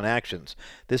of his own actions.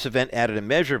 This event added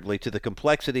immeasurably to the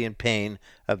complexity and pain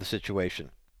of the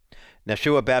situation.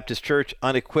 Nashua Baptist Church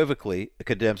unequivocally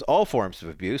condemns all forms of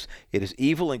abuse. It is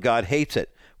evil and God hates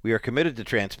it. We are committed to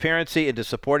transparency and to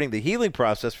supporting the healing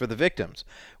process for the victims.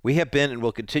 We have been and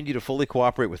will continue to fully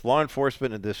cooperate with law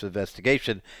enforcement in this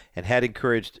investigation and had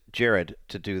encouraged Jared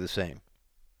to do the same.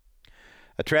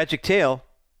 A tragic tale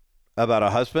about a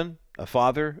husband, a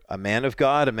father, a man of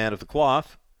God, a man of the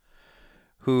cloth,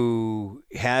 who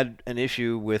had an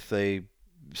issue with a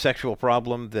sexual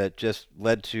problem that just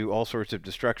led to all sorts of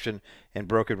destruction and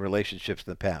broken relationships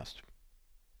in the past.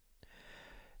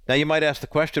 Now, you might ask the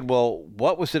question, well,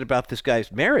 what was it about this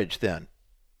guy's marriage then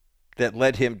that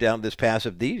led him down this path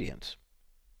of deviance?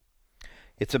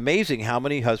 It's amazing how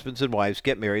many husbands and wives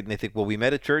get married and they think, well, we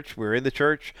met at church, we're in the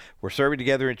church, we're serving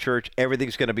together in church,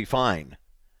 everything's going to be fine.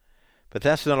 But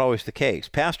that's not always the case.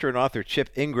 Pastor and author Chip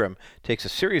Ingram takes a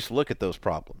serious look at those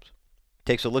problems.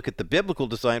 Takes a look at the biblical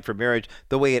design for marriage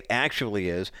the way it actually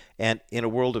is, and in a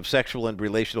world of sexual and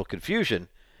relational confusion,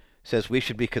 says we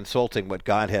should be consulting what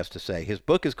God has to say. His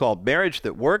book is called Marriage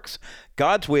That Works,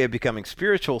 God's Way of Becoming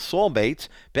Spiritual Soulmates,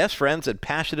 Best Friends, and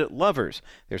Passionate Lovers.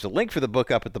 There's a link for the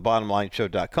book up at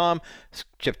thebottomlineshow.com.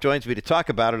 Chip joins me to talk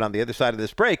about it on the other side of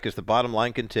this break as the bottom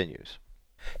line continues.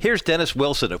 Here's Dennis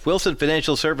Wilson of Wilson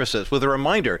Financial Services with a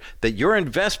reminder that your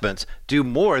investments do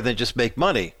more than just make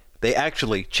money. They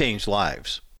actually change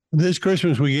lives. This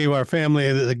Christmas, we gave our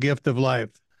family the gift of life.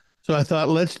 So I thought,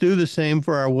 let's do the same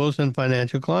for our Wilson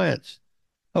Financial clients.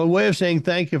 A way of saying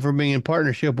thank you for being in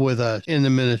partnership with us in the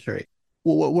ministry.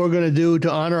 What we're going to do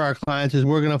to honor our clients is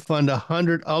we're going to fund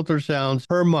 100 ultrasounds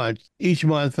per month, each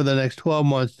month for the next 12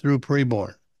 months through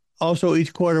preborn. Also,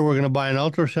 each quarter, we're going to buy an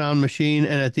ultrasound machine,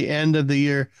 and at the end of the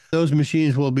year, those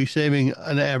machines will be saving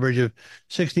an average of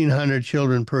 1,600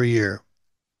 children per year.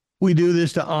 We do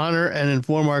this to honor and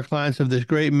inform our clients of this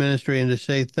great ministry and to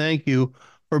say thank you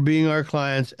for being our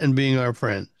clients and being our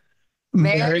friends.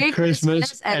 Merry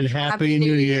Christmas and Happy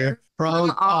New Year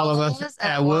from all of us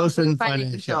at Wilson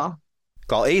Financial.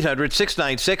 Call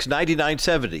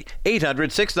 800-696-9970,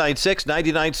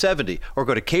 800-696-9970, or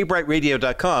go to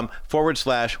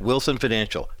kbrightradio.com/Wilson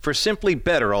Financial for simply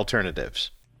better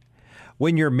alternatives.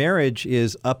 When your marriage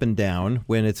is up and down,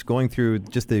 when it's going through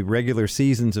just the regular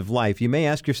seasons of life, you may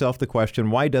ask yourself the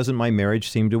question, why doesn't my marriage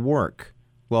seem to work?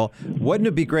 Well, wouldn't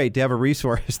it be great to have a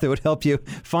resource that would help you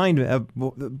find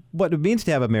what it means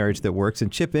to have a marriage that works? And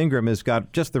Chip Ingram has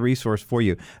got just the resource for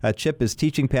you. Chip is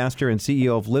teaching pastor and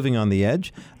CEO of Living on the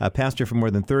Edge, a pastor for more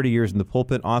than 30 years in the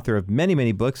pulpit, author of many,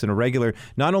 many books, and a regular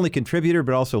not only contributor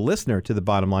but also listener to the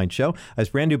Bottom Line Show. His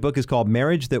brand new book is called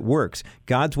Marriage That Works,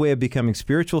 God's Way of Becoming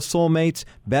Spiritual Soulmates,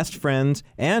 Best Friends,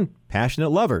 and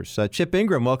Passionate Lovers. Chip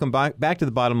Ingram, welcome back to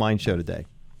the Bottom Line Show today.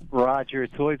 Roger,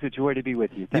 it's always a joy to be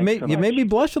with you. You made me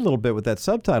blush a little bit with that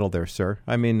subtitle there, sir.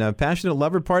 I mean, passionate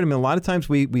lover part. I mean, a lot of times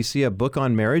we see a book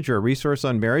on marriage or a resource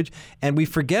on marriage, and we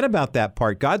forget about that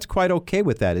part. God's quite okay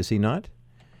with that, is he not?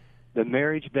 The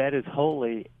marriage bed is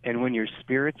holy, and when your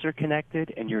spirits are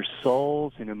connected and your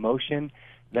souls and emotion,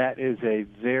 that is a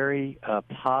very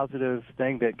positive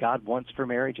thing that God wants for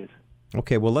marriages.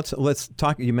 Okay, well, let's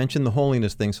talk. You mentioned the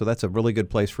holiness thing, so that's a really good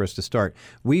place for us to start.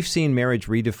 We've seen marriage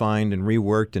redefined and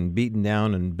reworked and beaten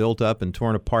down and built up and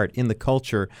torn apart in the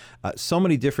culture so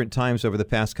many different times over the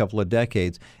past couple of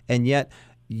decades, and yet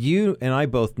you and I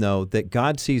both know that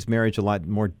God sees marriage a lot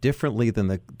more differently than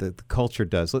the culture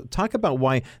does. Talk about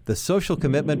why the social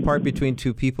commitment part between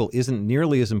two people isn't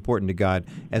nearly as important to God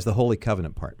as the holy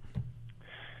covenant part.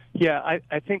 Yeah,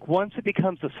 I think once it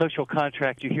becomes a social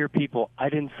contract, you hear people, I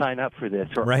didn't sign up for this,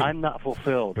 or right. I'm not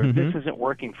fulfilled, or this isn't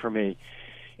working for me.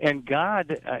 And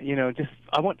God, I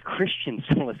want Christians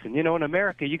to listen. You know, in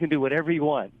America, you can do whatever you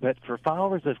want, but for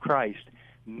followers of Christ,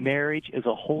 marriage is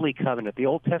a holy covenant. The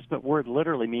Old Testament word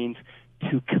literally means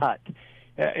to cut.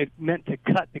 It meant to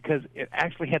cut because it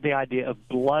actually had the idea of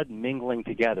blood mingling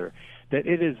together, that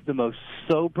it is the most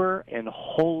sober and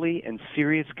holy and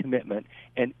serious commitment,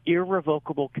 an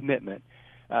irrevocable commitment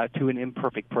to an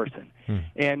imperfect person.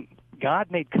 And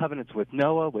God made covenants with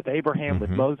Noah, with Abraham, with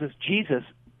Moses. Jesus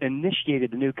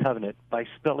initiated the new covenant by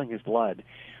spilling his blood.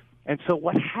 And so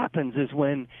what happens is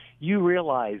when you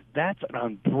realize that's an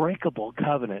unbreakable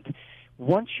covenant,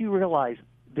 once you realize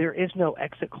there is no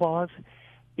exit clause,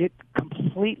 it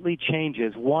completely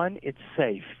changes. One, it's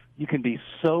safe. You can be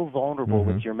so vulnerable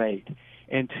with your mate.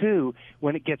 And two,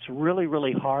 when it gets really,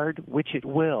 really hard, which it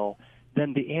will,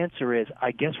 then the answer is,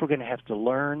 I guess we're going to have to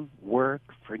learn, work,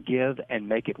 forgive, and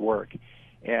make it work.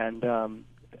 And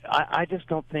I just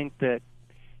don't think that,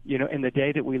 you know, in the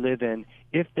day that we live in,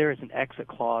 if there is an exit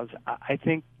clause, I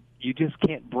think you just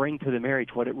can't bring to the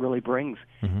marriage what it really brings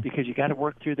because you got to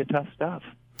work through the tough stuff.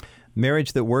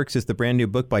 Marriage That Works is the brand new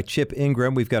book by Chip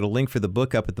Ingram. We've got a link for the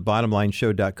book up at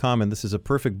thebottomlineshow.com, and this is a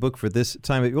perfect book for this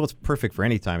time of, well, it's perfect for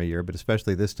any time of year, but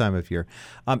especially this time of year.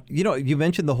 You know, you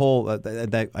mentioned the whole,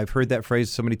 I've heard that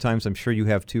phrase so many times, I'm sure you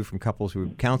have too, from couples who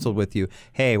have counseled with you.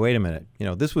 Hey, wait a minute, you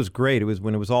know, this was great. It was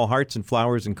when it was all hearts and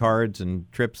flowers and cards and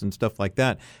trips and stuff like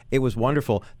that. It was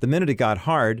wonderful. The minute it got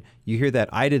hard, you hear that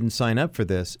I didn't sign up for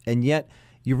this, and yet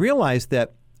you realize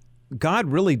that God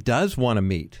really does want to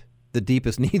meet the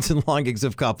deepest needs and longings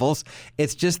of couples.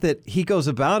 It's just that he goes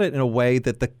about it in a way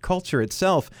that the culture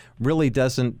itself really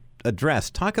doesn't address.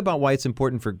 Talk about why it's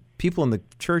important for people in the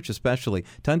church especially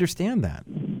to understand that.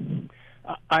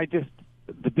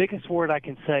 The biggest word I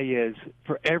can say is,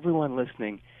 for everyone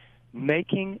listening,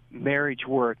 making marriage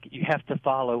work, you have to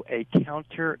follow a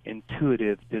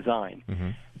counterintuitive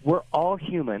design. We're all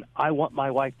human. I want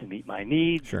my wife to meet my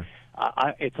needs. Sure.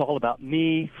 It's all about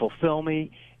me, fulfill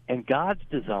me. And God's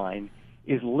design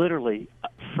is literally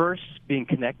first being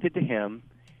connected to him,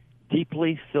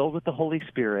 deeply filled with the Holy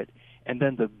Spirit, and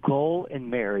then the goal in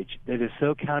marriage that is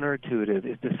so counterintuitive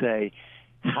is to say,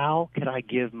 how can I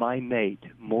give my mate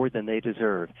more than they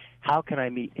deserve? How can I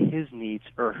meet his needs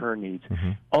or her needs?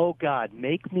 Oh, God,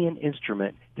 make me an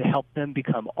instrument to help them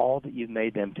become all that you've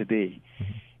made them to be.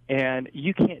 And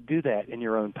you can't do that in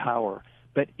your own power.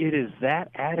 But it is that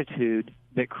attitude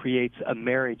that creates a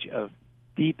marriage of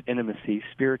deep intimacy,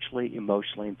 spiritually,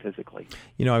 emotionally, and physically.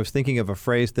 You know, I was thinking of a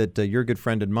phrase that your good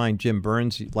friend and mine, Jim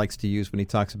Burns, likes to use when he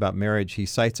talks about marriage. He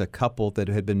cites a couple that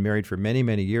had been married for many,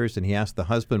 many years, and he asked the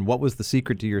husband, what was the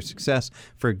secret to your success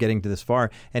for getting to this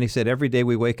far? And he said, every day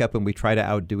we wake up and we try to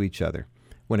outdo each other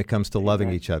when it comes to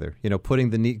loving each other, you know,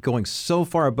 putting the need, going so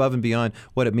far above and beyond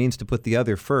what it means to put the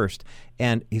other first.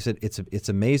 And he said, it's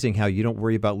amazing how you don't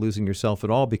worry about losing yourself at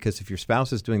all, because if your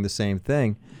spouse is doing the same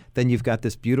thing, then you've got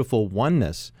this beautiful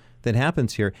oneness that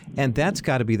happens here. And that's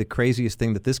got to be the craziest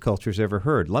thing that this culture's ever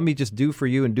heard. Let me just do for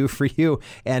you and do for you,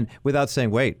 and without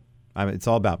saying, wait, it's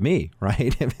all about me,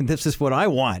 right? I mean, this is what I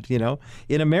want, in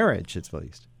a marriage, at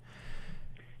least.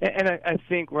 And I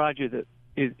think, Roger, that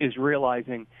is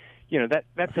realizing,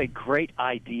 that's a great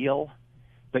ideal,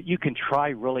 but you can try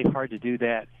really hard to do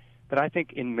that. But I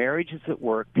think in marriages at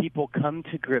work, people come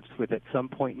to grips with at some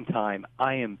point in time,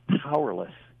 I am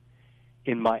powerless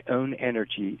in my own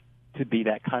energy to be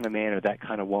that kind of man or that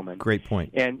kind of woman. Great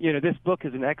point. And, this book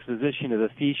is an exposition of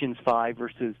Ephesians 5,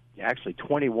 verses actually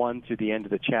 21 through the end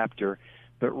of the chapter.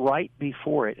 But right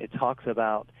before it, it talks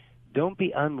about don't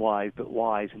be unwise but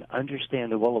wise and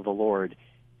understand the will of the Lord.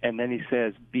 And then he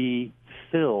says, be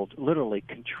filled, literally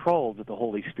controlled with the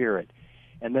Holy Spirit.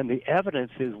 And then the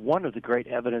evidence is, one of the great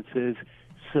evidences,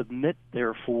 submit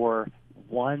therefore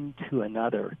one to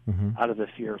another out of the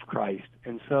fear of Christ.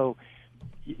 And so,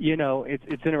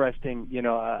 it's interesting.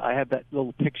 I have that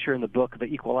little picture in the book of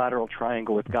the equilateral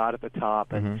triangle with God at the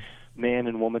top and man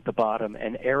and woman at the bottom,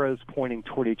 and arrows pointing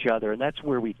toward each other. And that's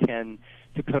where we tend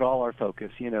to put all our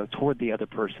focus, toward the other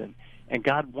person. And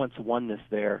God wants oneness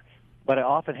there. But I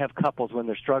often have couples, when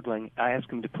they're struggling, I ask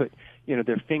them to put,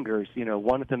 their fingers,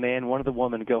 one at the man, one at the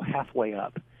woman, and go halfway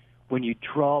up. When you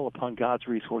draw upon God's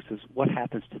resources, what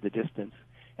happens to the distance?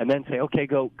 And then say, okay,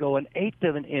 go an eighth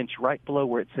of an inch right below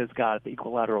where it says God at the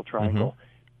equilateral triangle.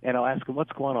 And I'll ask them,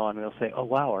 what's going on? And they'll say, oh,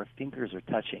 wow, our fingers are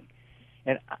touching.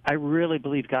 And I really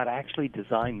believe God actually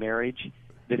designed marriage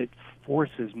that it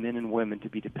forces men and women to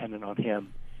be dependent on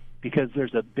Him. Because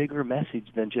there's a bigger message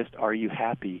than just, are you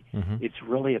happy? It's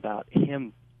really about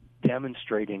Him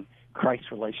demonstrating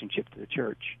Christ's relationship to the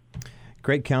church.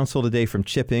 Great counsel today from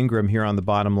Chip Ingram here on The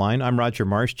Bottom Line. I'm Roger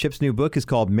Marsh. Chip's new book is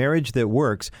called Marriage That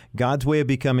Works, God's Way of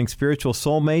Becoming Spiritual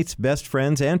Soulmates, Best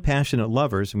Friends, and Passionate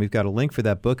Lovers. And we've got a link for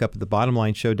that book up at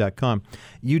thebottomlineshow.com.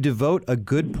 You devote a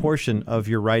good portion of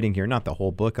your writing here, not the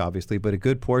whole book, obviously, but a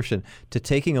good portion, to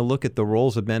taking a look at the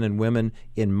roles of men and women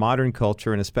in modern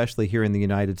culture, and especially here in the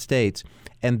United States,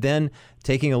 and then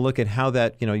taking a look at how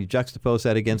that, you juxtapose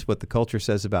that against what the culture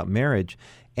says about marriage.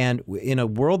 And in a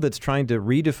world that's trying to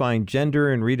redefine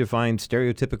gender and redefine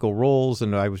stereotypical roles,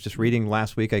 and I was just reading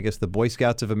last week, I guess the Boy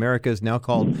Scouts of America is now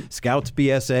called Scouts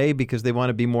BSA because they want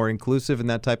to be more inclusive and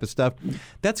that type of stuff.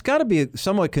 That's got to be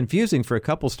somewhat confusing for a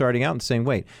couple starting out and saying,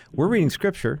 wait, we're reading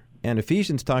Scripture, and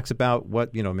Ephesians talks about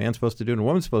what, a man's supposed to do and a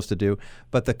woman's supposed to do,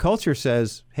 but the culture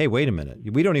says, hey, wait a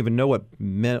minute, we don't even know what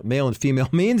male and female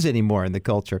means anymore in the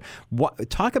culture.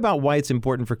 Talk about why it's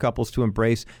important for couples to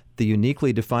embrace the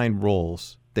uniquely defined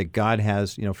roles that God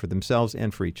has, for themselves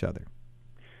and for each other.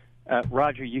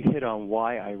 Roger, you hit on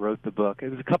why I wrote the book. It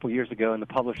was a couple years ago, and the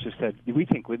publisher said, we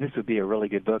think this would be a really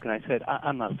good book. And I said,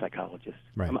 I'm not a psychologist.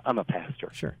 Right. I'm a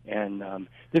pastor. Sure. And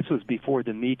this was before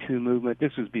the Me Too movement.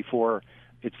 This was before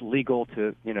it's legal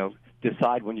to,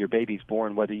 decide when your baby's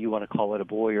born whether you want to call it a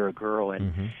boy or a girl.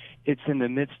 And it's in the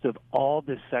midst of all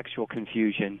this sexual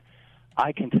confusion.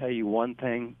 I can tell you one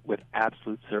thing with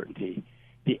absolute certainty.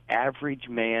 The average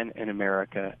man in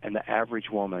America and the average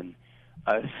woman,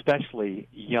 especially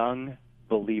young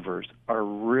believers, are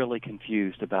really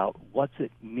confused about what's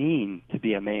it mean to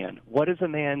be a man. What is a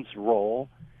man's role?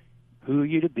 Who are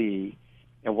you to be?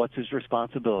 And what's his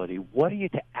responsibility? What are you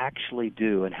to actually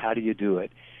do, and how do you do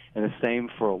it? And the same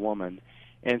for a woman.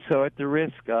 And so at the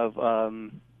risk of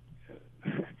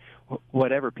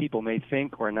whatever people may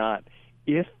think or not,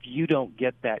 if you don't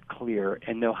get that clear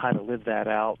and know how to live that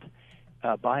out,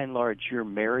 by and large, your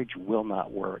marriage will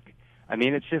not work. I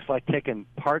mean, it's just like taking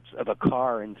parts of a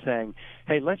car and saying,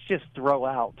 hey, let's just throw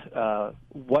out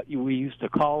what we used to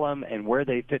call them and where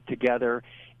they fit together,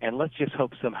 and let's just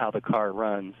hope somehow the car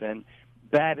runs. And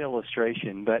bad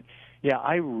illustration, but, yeah,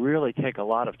 I really take a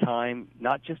lot of time,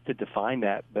 not just to define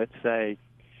that, but say,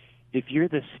 if you're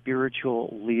the spiritual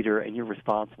leader and you're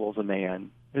responsible as a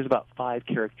man, there's about 5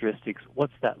 characteristics.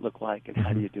 What's that look like, and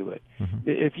how do you do it?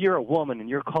 If you're a woman and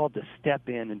you're called to step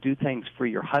in and do things for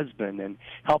your husband and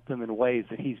help him in ways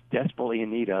that he's desperately in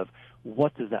need of,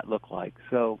 what does that look like?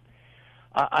 So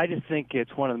I just think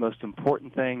it's one of the most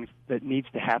important things that needs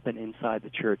to happen inside the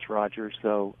church, Roger.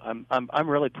 So I'm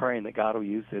really praying that God will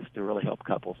use this to really help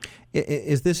couples.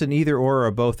 Is this an either or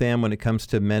a both and when it comes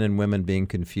to men and women being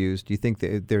confused? Do you think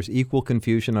that there's equal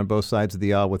confusion on both sides of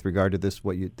the aisle with regard to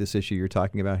this issue you're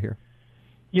talking about here?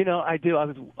 I do. I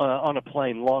was on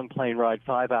a long plane ride,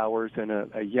 5 hours, and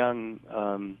a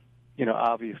young,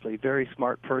 obviously very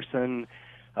smart person,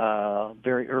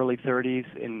 very early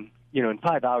 30s, and in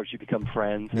 5 hours you become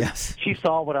friends. And yes. She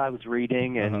saw what I was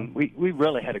reading, and we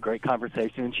really had a great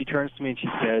conversation. And she turns to me and she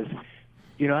says,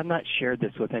 I've not shared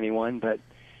this with anyone, but,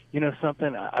 you know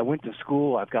something, I went to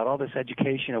school, I've got all this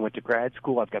education, I went to grad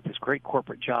school, I've got this great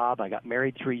corporate job, I got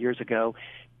married 3 years ago.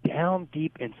 Down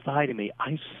deep inside of me,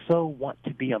 I so want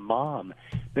to be a mom.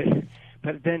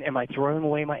 But then, am I throwing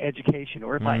away my education?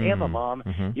 Or if I am a mom,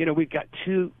 you know, we've got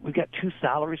two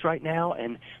salaries right now,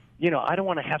 and you know, I don't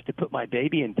want to have to put my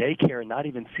baby in daycare and not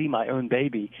even see my own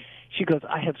baby. She goes,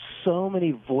 I have so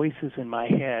many voices in my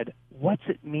head. What's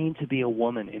it mean to be a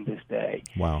woman in this day?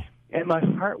 Wow. And my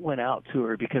heart went out to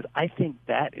her because I think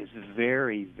that is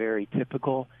very, very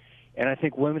typical. And I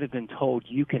think women have been told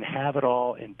you can have it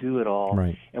all and do it all.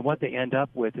 Right. And what they end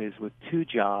up with is with 2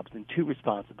 jobs and 2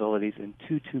 responsibilities and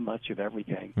too much of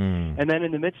everything. And then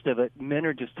in the midst of it, men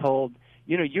are just told,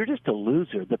 you know, you're just a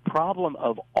loser. The problem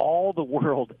of all the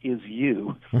world is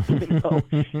you. You know?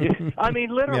 I mean,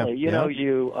 literally, you know,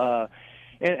 you.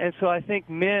 And so I think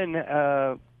men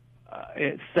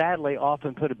sadly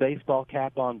often put a baseball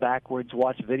cap on backwards,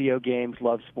 watch video games,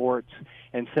 love sports,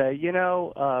 and say, you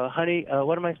know, honey,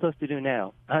 what am I supposed to do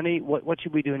now? Honey, what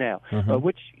should we do now?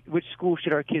 Which school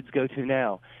should our kids go to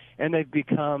now? And they've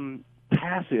become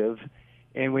passive,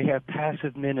 and we have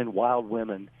passive men and wild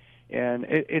women. And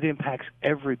it impacts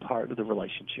every part of the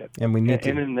relationship. And we need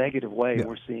in a negative way,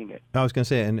 we're seeing it. I was going to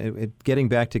say, and getting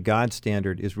back to God's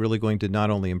standard is really going to not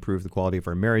only improve the quality of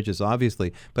our marriages,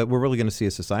 obviously, but we're really going to see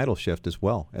a societal shift as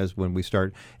well, as when we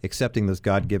start accepting those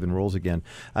God-given roles again.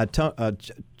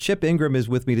 Chip Ingram is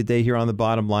with me today here on The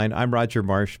Bottom Line. I'm Roger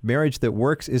Marsh. Marriage That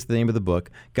Works is the name of the book.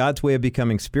 God's Way of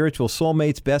Becoming Spiritual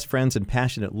Soulmates, Best Friends, and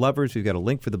Passionate Lovers. We've got a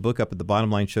link for the book up at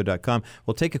thebottomlineshow.com.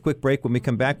 We'll take a quick break. When we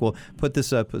come back, we'll put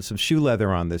this up, some shoe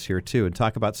leather on this here too, and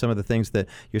talk about some of the things that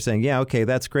you're saying, yeah, okay,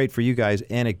 that's great for you guys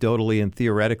anecdotally and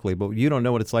theoretically, but you don't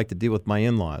know what it's like to deal with my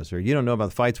in-laws, or you don't know about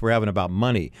the fights we're having about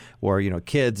money, or, you know,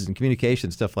 kids and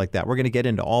communication, stuff like that. We're going to get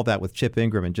into all that with Chip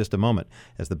Ingram in just a moment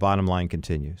as The Bottom Line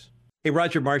continues. Hey,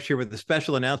 Roger Marsh here with a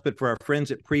special announcement for our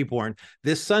friends at Preborn.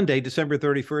 This Sunday, December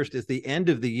 31st, is the end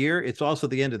of the year. It's also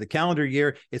the end of the calendar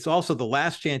year. It's also the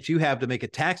last chance you have to make a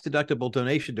tax-deductible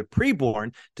donation to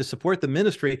Preborn to support the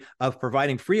ministry of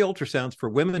providing free ultrasounds for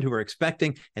women who are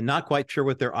expecting and not quite sure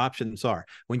what their options are.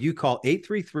 When you call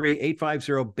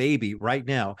 833-850-BABY right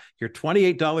now, your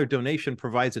 $28 donation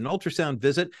provides an ultrasound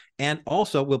visit and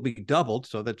also will be doubled,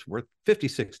 so that's worth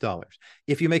 $56.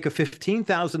 If you make a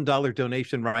 $15,000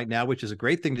 donation right now, which is a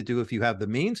great thing to do if you have the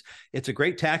means, it's a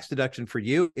great tax deduction for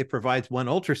you. It provides 1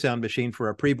 ultrasound machine for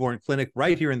a preborn clinic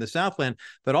right here in the Southland.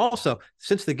 But also,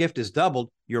 since the gift is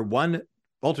doubled, your 1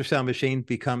 ultrasound machine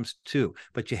becomes 2.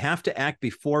 But you have to act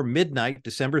before midnight,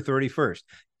 December 31st.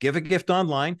 Give a gift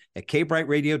online at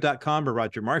kbrightradio.com or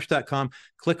rogermarsh.com.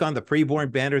 Click on the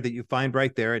preborn banner that you find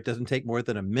right there. It doesn't take more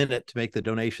than a minute to make the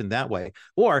donation that way.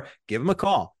 Or give them a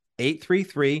call,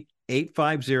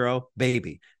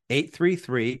 833-850-BABY,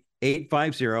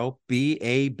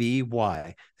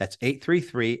 833-850-BABY. That's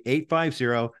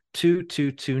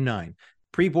 833-850-2229.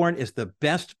 Preborn is the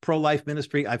best pro-life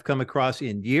ministry I've come across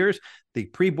in years. The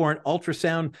Preborn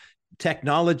ultrasound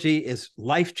technology is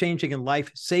life-changing and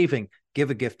life-saving. Give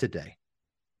a gift today.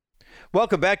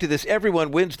 Welcome back to this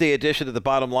Everyone Wednesday edition of The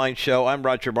Bottom Line Show. I'm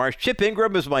Roger Marsh. Chip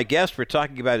Ingram is my guest. We're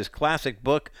talking about his classic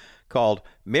book called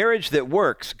Marriage That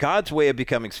Works, God's Way of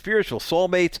Becoming Spiritual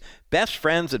Soulmates, Best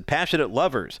Friends, and Passionate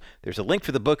Lovers. There's a link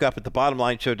for the book up at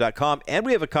thebottomlineshow.com, and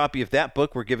we have a copy of that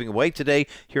book we're giving away today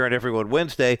here on Everyone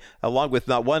Wednesday, along with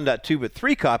not 1, not 2, but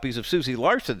 3 copies of Susie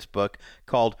Larson's book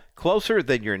called Closer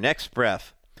Than Your Next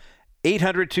Breath.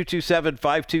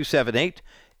 800-227-5278,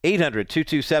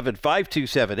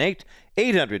 800-227-5278,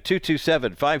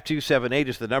 800-227-5278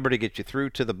 is the number to get you through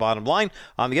to the bottom line.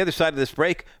 On the other side of this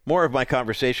break, more of my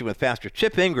conversation with Pastor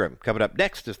Chip Ingram coming up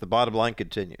next as the bottom line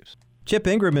continues. Chip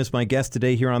Ingram is my guest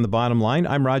today here on The Bottom Line.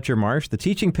 I'm Roger Marsh, the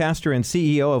teaching pastor and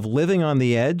CEO of Living on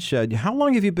the Edge. How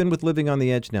long have you been with Living on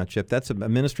the Edge now, Chip? That's a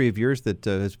ministry of yours that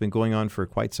has been going on for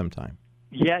quite some time.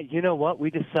 Yeah, you know what? We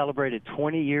just celebrated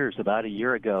 20 years about a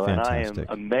year ago, Fantastic. And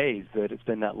I am amazed that it's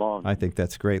been that long. I think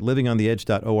that's great.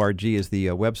 Livingontheedge.org is the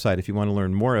website if you want to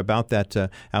learn more about that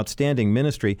outstanding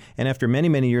ministry. And after many,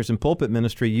 many years in pulpit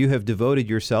ministry, you have devoted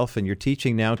yourself and your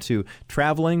teaching now to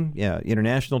traveling,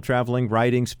 international traveling,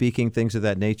 writing, speaking, things of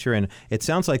that nature. And it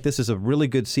sounds like this is a really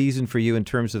good season for you in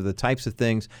terms of the types of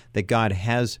things that God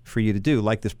has for you to do,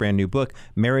 like this brand new book,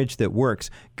 Marriage That Works,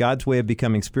 God's Way of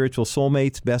Becoming Spiritual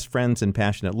Soulmates, Best Friends, and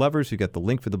Passionate Lovers. You got the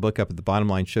link for the book up at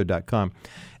thebottomlineshow.com.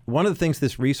 One of the things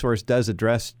this resource does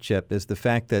address, Chip, is the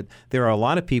fact that there are a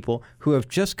lot of people who have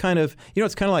just kind of,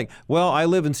 it's kind of like, well, I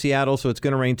live in Seattle, so it's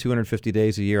going to rain 250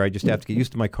 days a year. I just have to get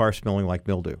used to my car smelling like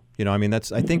mildew.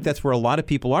 I think that's where a lot of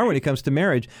people are when it comes to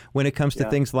marriage, when it comes to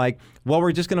things like, well,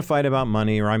 we're just going to fight about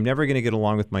money, or I'm never going to get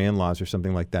along with my in-laws or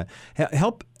something like that.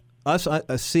 Help us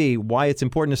see why it's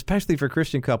important, especially for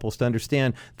Christian couples, to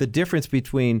understand the difference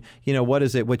between,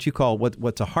 what you call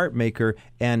what's a heart maker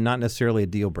and not necessarily a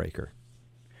deal breaker.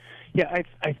 Yeah,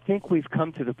 I think we've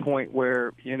come to the point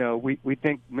where, we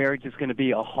think marriage is going to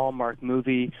be a Hallmark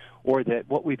movie, or that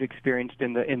what we've experienced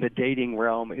in the dating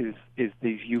realm is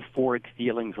these euphoric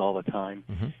feelings all the time.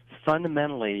 Mm-hmm.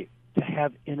 Fundamentally, to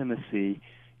have intimacy,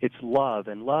 it's love,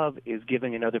 and love is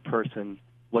giving another person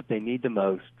what they need the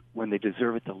most when they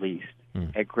deserve it the least,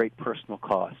 at great personal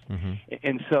cost. Mm-hmm.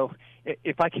 And so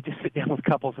if I could just sit down with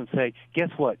couples and say, guess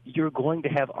what? You're going to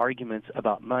have arguments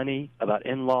about money, about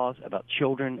in-laws, about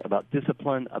children, about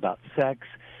discipline, about sex,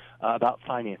 about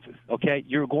finances, okay?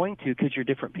 You're going to, because you're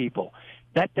different people.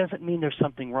 That doesn't mean there's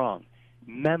something wrong.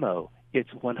 Memo, it's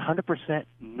 100%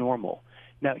 normal.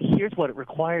 Now, here's what it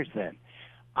requires then.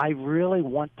 I really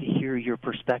want to hear your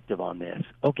perspective on this.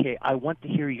 Okay, I want to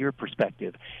hear your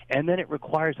perspective. And then it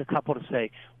requires a couple to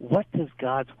say, what does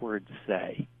God's Word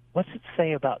say? What's it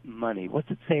say about money?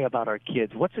 What's it say about our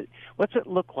kids? What's it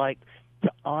look like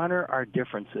to honor our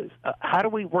differences? How do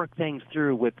we work things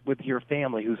through with your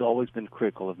family who's always been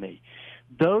critical of me?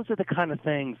 Those are the kind of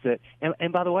things that,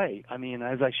 and by the way,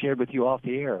 as I shared with you off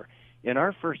the air, in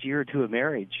our first year or two of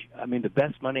marriage, the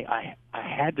best money I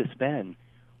had to spend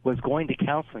was going to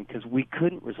counseling, because we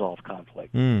couldn't resolve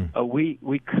conflict.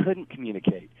 We couldn't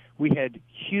communicate. We had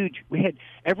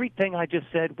everything I just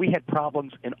said, we had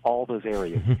problems in all those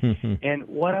areas. And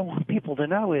what I want people to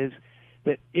know is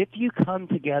that if you come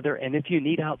together and if you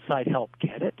need outside help,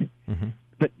 get it. Mm-hmm.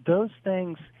 But those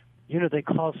things, they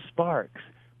cause sparks.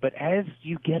 But as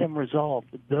you get them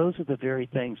resolved, those are the very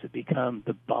things that become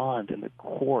the bond and the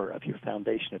core of your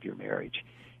foundation of your marriage.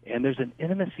 And there's an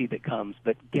intimacy that comes,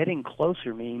 but getting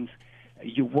closer means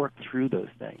you work through those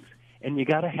things. And you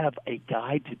got to have a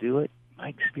guide to do it. My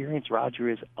experience, Roger,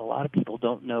 is a lot of people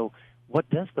don't know, what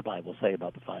does the Bible say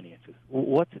about the finances?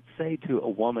 What's it say to a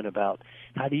woman about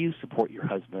how do you support your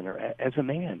husband? Or as a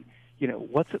man,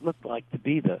 what's it look like to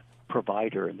be the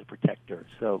provider and the protector?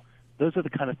 So those are the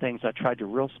kind of things I tried to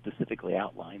real specifically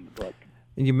outline in the book.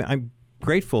 And I'm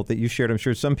grateful that you shared. I'm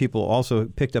sure some people also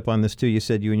picked up on this too. You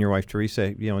said you and your wife Teresa,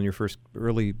 in your first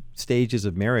early stages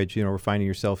of marriage, were finding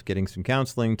yourself getting some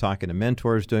counseling, talking to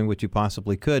mentors, doing what you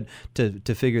possibly could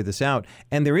to figure this out.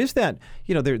 And there is that,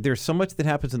 there's so much that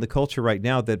happens in the culture right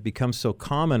now that becomes so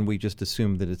common, we just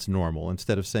assume that it's normal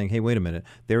instead of saying, hey, wait a minute,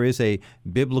 there is a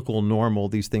biblical normal.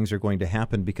 These things are going to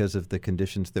happen because of the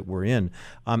conditions that we're in.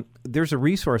 There's a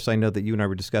resource I know that you and I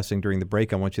were discussing during the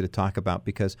break I want you to talk about,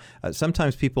 because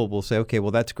sometimes people will say, okay, well,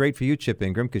 that's great for you, Chip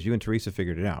Ingram, because you and Teresa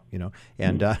figured it out,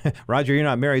 and Roger, you're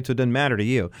not married, so it doesn't matter to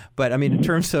you. But in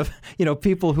terms of,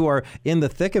 people who are in the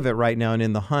thick of it right now and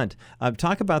in the hunt,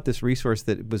 talk about this resource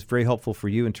that was very helpful for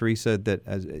you and Teresa that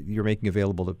you're making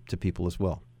available to people as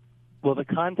well. Well, the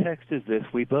context is this.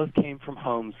 We both came from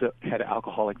homes that had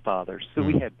alcoholic fathers, so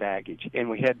we had baggage, and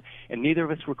neither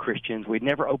of us were Christians. We'd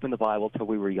never opened the Bible till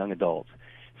we were young adults.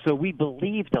 So we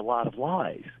believed a lot of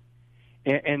lies.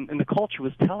 And the culture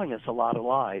was telling us a lot of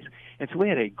lies. And so we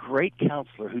had a great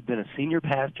counselor who'd been a senior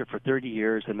pastor for 30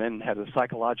 years and then had a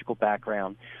psychological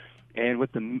background and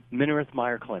with the Minirth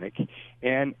Meyer Clinic.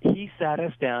 And he sat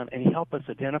us down and he helped us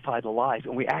identify the lies,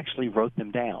 and we actually wrote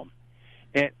them down.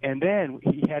 And then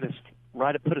he had us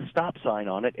put a stop sign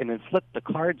on it and then flip the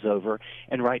cards over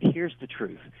and write, here's the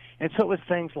truth. And so it was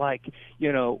things like,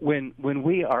 when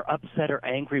we are upset or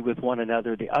angry with one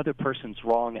another, the other person's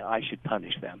wrong and I should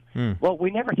punish them. Well,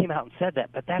 we never came out and said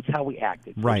that, but that's how we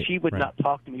acted. So right, she would not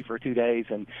talk to me for 2 days,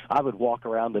 and I would walk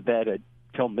around the bed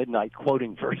till midnight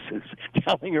quoting verses,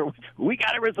 telling her, we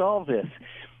got to resolve this.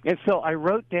 And so I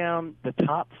wrote down the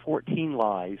top 14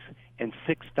 lies and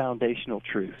 6 foundational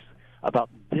truths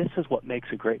about this is what makes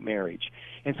a great marriage.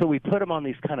 And so we put them on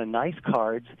these kind of nice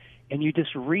cards, and you just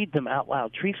read them out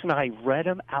loud. Teresa and I read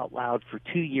them out loud for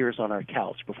 2 years on our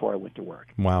couch before I went to work.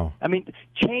 Wow.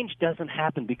 Change doesn't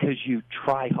happen because you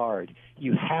try hard.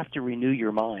 You have to renew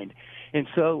your mind. And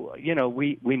so,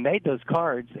 we made those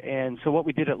cards, and so what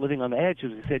we did at Living on the Edge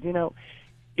is we said,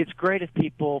 it's great if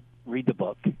people read the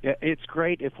book. It's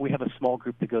great if we have a small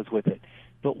group that goes with it.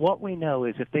 But what we know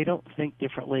is if they don't think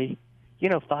differently,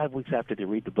 5 weeks after they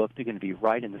read the book, they're going to be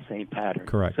right in the same pattern.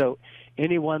 Correct. So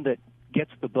anyone that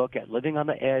gets the book at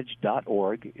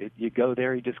livingontheedge.org. You go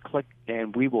there, you just click,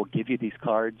 and we will give you these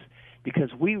cards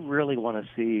because we really want to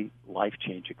see life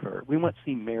change occur. We want to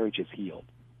see marriages healed.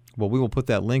 Well, we will put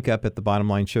that link up at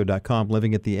thebottomlineshow.com,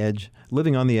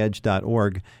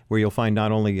 livingontheedge.org, where you'll find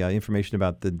not only information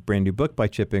about the brand new book by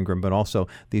Chip Ingram, but also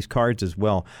these cards as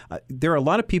well. There are a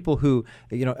lot of people who,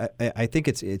 I think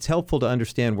it's helpful to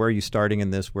understand where are you starting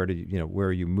in this, where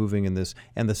are you moving in this,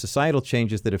 and the societal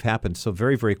changes that have happened so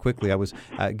very, very quickly. I was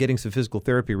getting some physical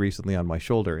therapy recently on my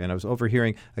shoulder, and I was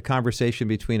overhearing a conversation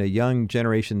between a young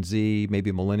Generation Z,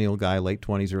 maybe millennial guy, late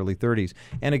 20s, early 30s,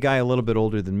 and a guy a little bit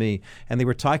older than me, and they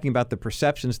were talking about the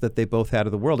perceptions that they both had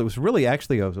of the world. It was really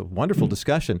actually a wonderful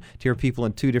discussion to hear people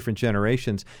in two different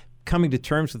generations coming to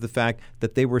terms with the fact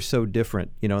that they were so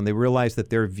different, and they realized that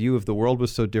their view of the world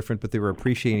was so different, but they were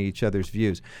appreciating each other's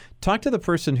views. Talk to the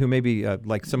person who maybe,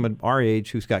 like someone our age,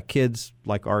 who's got kids,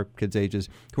 like our kids' ages,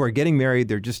 who are getting married,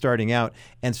 they're just starting out,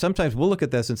 and sometimes we'll look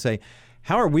at this and say,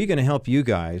 how are we going to help you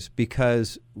guys?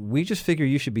 Because we just figure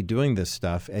you should be doing this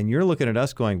stuff, and you're looking at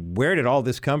us going, where did all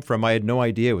this come from? I had no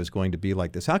idea it was going to be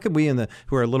like this. How can we,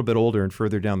 who are a little bit older and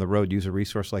further down the road, use a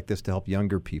resource like this to help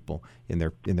younger people in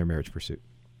their marriage pursuit?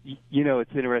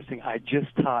 It's interesting. I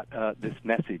just taught this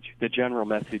message, the general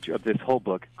message of this whole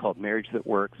book called Marriage That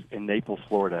Works in Naples,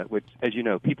 Florida, which, as you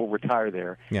know, people retire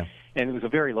there. Yeah. And it was a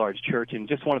very large church, and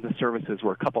just one of the services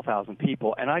were a couple thousand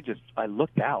people. And I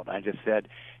looked out. I just said,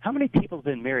 how many people have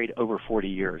been married over 40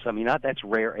 years? I mean, that's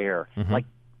rare air. Mm-hmm. Like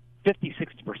 50,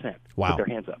 60% Wow. put their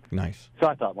hands up. Nice. So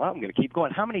I thought, well, I'm going to keep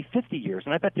going. How many 50 years?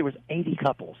 And I bet there was 80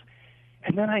 couples.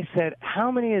 And then I said,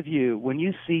 how many of you, when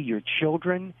you see your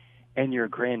children and your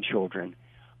grandchildren,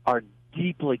 are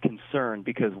deeply concerned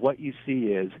because what you see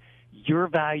is your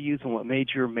values and what made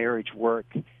your marriage work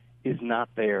is not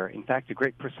there. In fact, a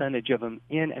great percentage of them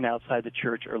in and outside the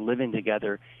church are living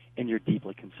together, and you're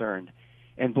deeply concerned.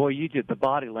 And boy, you did, the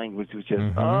body language was just,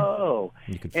 oh.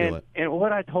 You could feel it. And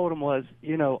what I told him was,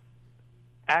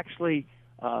 actually,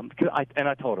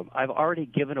 I told him, I've already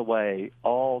given away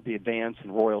all the advance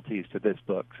and royalties to this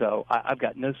book, so I've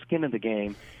got no skin in the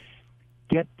game.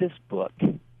 Get this book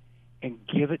and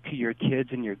give it to your kids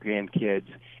and your grandkids,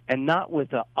 and not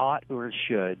with a ought or a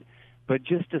should, but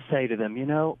just to say to them,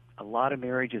 a lot of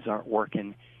marriages aren't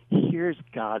working. Here's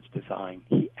God's design.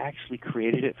 He actually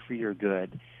created it for your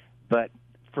good. But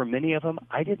for many of them,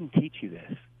 I didn't teach you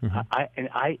this.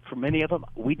 Mm-hmm. For many of them,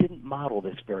 we didn't model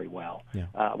this very well. Yeah.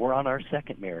 We're on our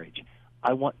second marriage.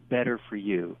 I want better for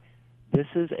you. This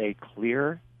is a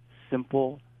clear,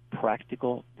 simple,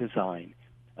 practical design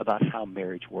about how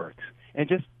marriage works. And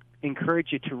just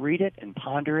encourage you to read it and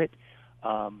ponder it.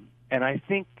 And I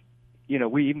think,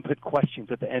 we even put questions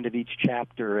at the end of each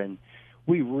chapter, and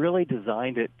we really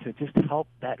designed it to just help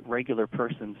that regular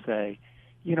person say,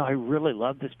 I really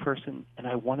love this person, and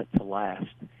I want it to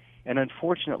last. And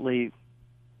unfortunately,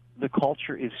 the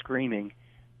culture is screaming,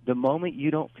 the moment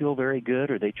you don't feel very good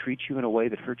or they treat you in a way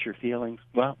that hurts your feelings,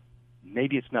 well,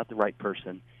 maybe it's not the right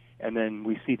person. And then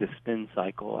we see the spin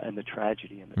cycle and the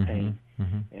tragedy and the pain.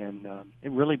 Mm-hmm. And it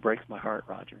really breaks my heart,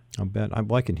 Roger. I'll bet.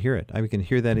 I can hear it. I can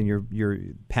hear that in your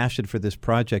passion for this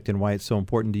project and why it's so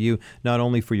important to you, not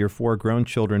only for your 4 grown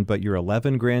children, but your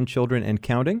 11 grandchildren and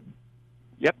counting?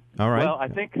 Yep. All right. Well, I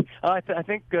think I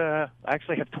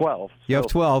actually have 12. You have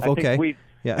 12, okay.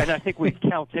 Yeah. And I think we've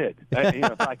counted.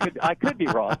 I could be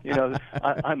wrong.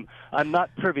 I'm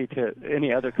not privy to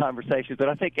any other conversations, but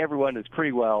I think everyone is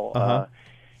pretty well. Uh-huh.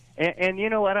 And you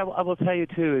know what I will tell you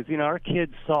too is our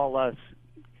kids saw us.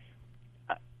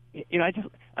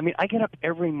 I get up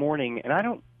every morning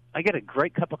and I get a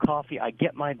great cup of coffee. I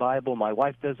get my Bible. My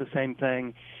wife does the same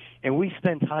thing. And we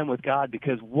spend time with God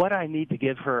because what I need to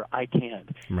give her, I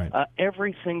can't. Right.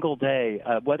 Every single day,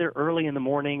 whether early in the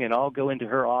morning, and I'll go into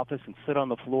her office and sit on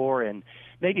the floor, and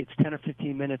maybe it's 10 or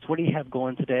 15 minutes. What do you have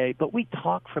going today? But we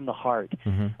talk from the heart.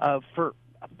 Mm-hmm. For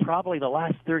probably the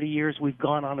last 30 years, we've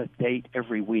gone on a date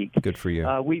every week. Good for you.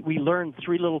 We learned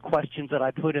 3 little questions that I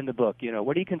put in the book.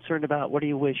 What are you concerned about? What do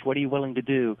you wish? What are you willing to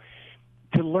do?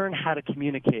 To learn how to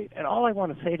communicate. And all I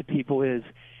want to say to people is,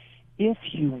 if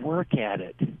you work at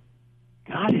it,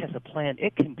 God has a plan.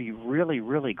 It can be really,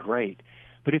 really great.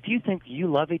 But if you think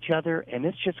you love each other and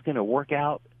it's just going to work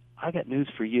out, I got news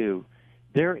for you.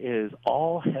 There is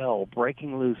all hell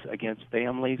breaking loose against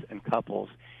families and couples.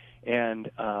 And,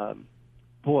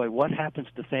 boy, what happens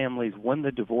to families when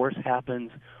the divorce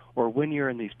happens or when you're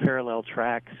in these parallel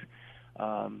tracks?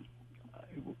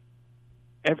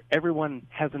 Everyone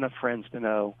has enough friends to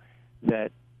know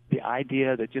that the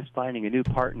idea that just finding a new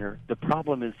partner, the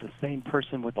problem is the same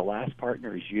person with the last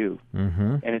partner as you.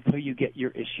 Mm-hmm. And until you get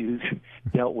your issues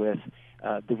dealt with,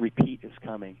 the repeat is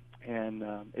coming. and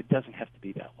it doesn't have to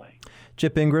be that way.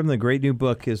 Chip Ingram, the great new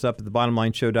book is up at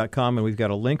thebottomlineshow.com, and we've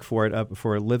got a link for it up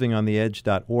for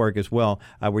livingontheedge.org as well,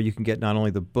 where you can get not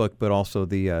only the book but also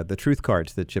the truth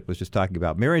cards that Chip was just talking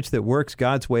about. Marriage That Works,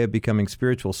 God's Way of Becoming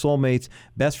Spiritual Soulmates,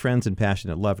 Best Friends and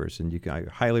Passionate Lovers. And I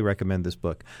highly recommend this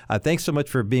book. Thanks so much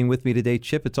for being with me today,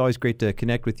 Chip. It's always great to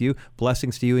connect with you.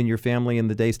 Blessings to you and your family in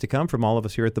the days to come from all of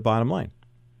us here at The Bottom Line.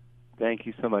 Thank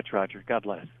you so much, Roger. God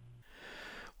bless.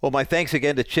 Well, my thanks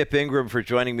again to Chip Ingram for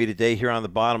joining me today here on The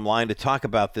Bottom Line to talk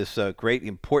about this great,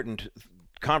 important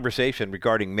conversation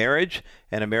regarding marriage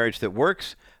and a marriage that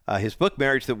works. His book,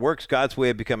 Marriage That Works, God's Way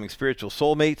of Becoming Spiritual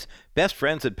Soulmates, Best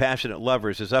Friends and Passionate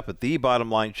Lovers, is up at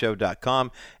thebottomlineshow.com,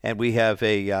 and we have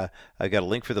I got a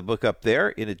link for the book up there.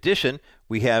 In addition,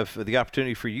 we have the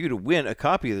opportunity for you to win a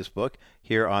copy of this book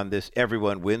here on this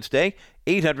Everyone Wednesday.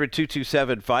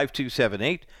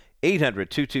 800-227-5278,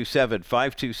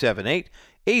 800-227-5278,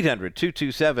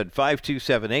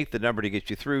 800-227-5278, the number to get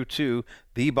you through to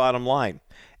The Bottom Line.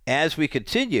 As we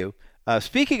continue,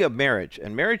 speaking of marriage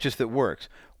and marriages that works,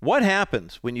 what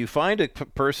happens when you find a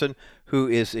person who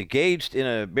is engaged in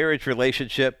a marriage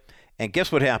relationship, and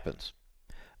guess what happens?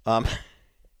 All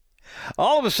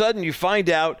of a sudden you find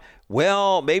out,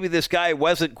 well, maybe this guy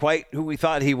wasn't quite who we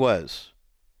thought he was.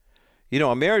 You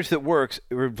know, a marriage that works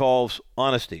involves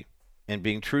honesty and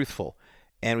being truthful.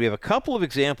 And we have a couple of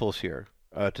examples here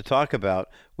to talk about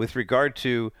with regard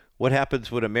to what happens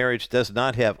when a marriage does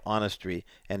not have honesty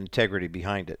and integrity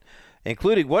behind it,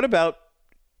 including what about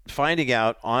finding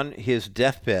out on his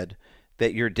deathbed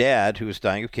that your dad, who is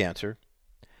dying of cancer,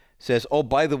 says, oh,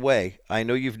 by the way, I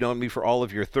know you've known me for all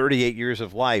of your 38 years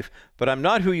of life, but I'm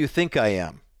not who you think I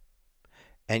am.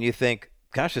 And you think,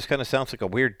 gosh, this kind of sounds like a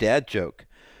weird dad joke.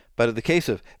 But in the case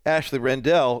of Ashley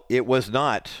Rendell, it was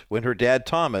not when her dad,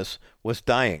 Thomas, was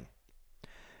dying.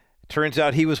 Turns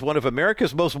out he was one of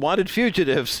America's most wanted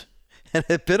fugitives and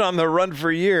had been on the run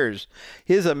for years.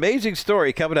 His amazing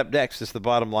story coming up next as The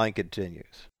Bottom Line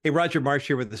continues. Hey, Roger Marsh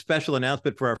here with a special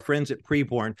announcement for our friends at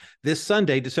Preborn. This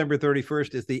Sunday, December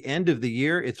 31st, is the end of the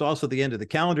year. It's also the end of the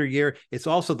calendar year. It's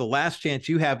also the last chance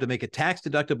you have to make a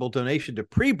tax-deductible donation to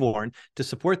Preborn to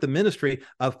support the ministry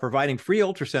of providing free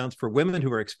ultrasounds for women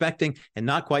who are expecting and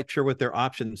not quite sure what their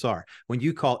options are. When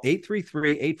you call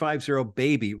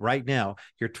 833-850-BABY right now,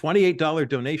 your $28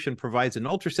 donation provides an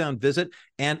ultrasound visit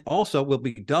and also will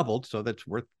be doubled, so that's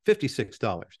worth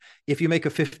 $56. If you make a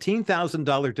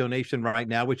 $15,000 donation right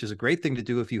now, which is a great thing to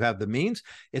do if you have the means,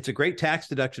 it's a great tax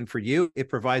deduction for you. It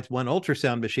provides one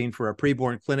ultrasound machine for a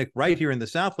preborn clinic right here in the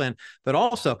Southland. But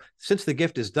also, since the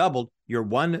gift is doubled, your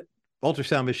one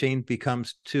ultrasound machine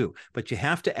becomes two. But you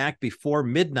have to act before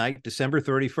midnight, December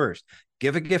 31st.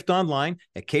 Give a gift online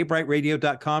at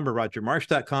kbrightradio.com or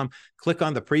rogermarsh.com. Click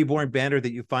on the preborn banner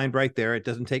that you find right there. It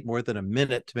doesn't take more than a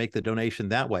minute to make the donation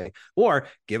that way. Or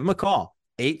give them a call.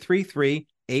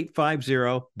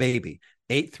 833-850-BABY,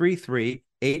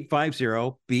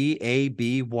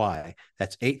 833-850-BABY.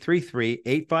 That's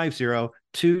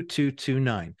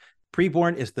 833-850-2229.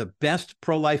 Preborn is the best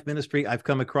pro-life ministry I've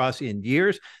come across in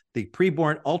years. The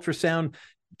Preborn ultrasound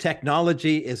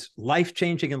technology is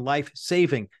life-changing and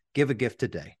life-saving. Give a gift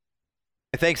today.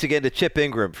 Thanks again to Chip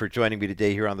Ingram for joining me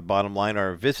today here on The Bottom Line.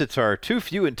 Our visits are too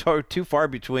few and too far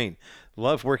between.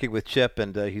 Love working with Chip,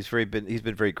 and he's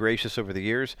been very gracious over the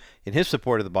years in his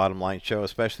support of the Bottom Line show,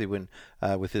 especially when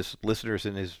with his listeners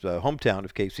in his hometown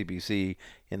of KCBC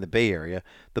in the Bay Area.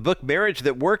 The book Marriage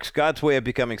That Works, God's Way of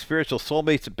Becoming Spiritual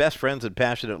Soulmates, Best Friends and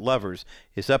Passionate Lovers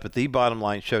is up at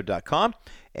thebottomlineshow.com.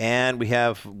 And we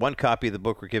have one copy of the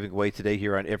book we're giving away today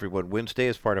here on Everyone Wednesday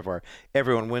as part of our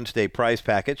Everyone Wednesday prize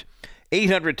package.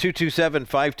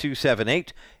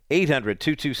 800-227-5278,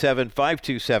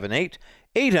 800-227-5278,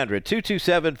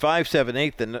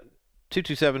 800-227-578,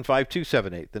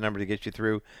 227-5278, the number to get you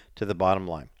through to the bottom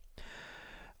line.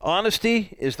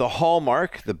 Honesty is the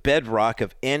hallmark, the bedrock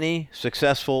of any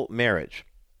successful marriage.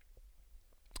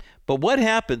 But what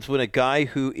happens when a guy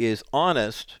who is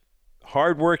honest,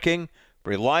 hardworking,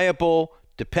 reliable,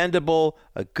 dependable,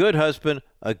 a good husband,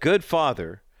 a good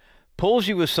father, pulls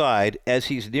you aside as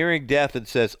he's nearing death and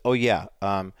says, oh yeah,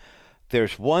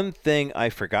 there's one thing I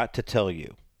forgot to tell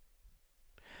you.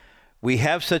 We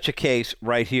have such a case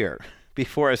right here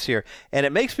before us here, and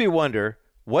it makes me wonder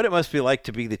what it must be like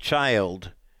to be the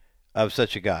child of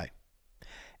such a guy.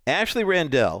 Ashley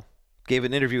Rendell gave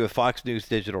an interview with Fox News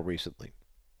Digital recently,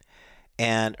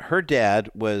 and her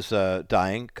dad was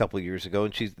dying a couple of years ago,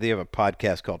 and they have a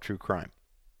podcast called True Crime.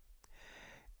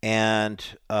 And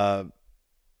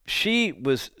she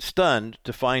was stunned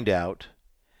to find out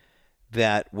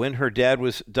that when her dad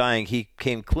was dying, he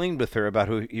came clean with her about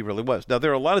who he really was. Now,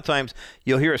 there are a lot of times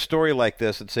you'll hear a story like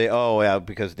this and say, oh, yeah,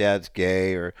 because dad's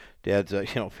gay or dad's,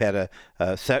 had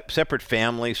a separate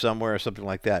family somewhere or something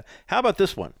like that. How about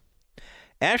this one?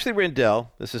 Ashley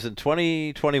Rendell, this is in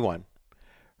 2021.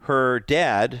 Her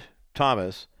dad,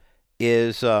 Thomas,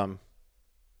 is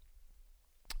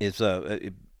he's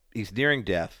nearing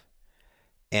death.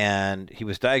 And he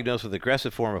was diagnosed with an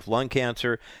aggressive form of lung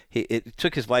cancer. It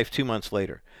took his life 2 months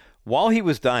later. While he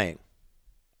was dying,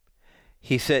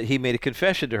 he said he made a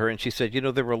confession to her, and she said,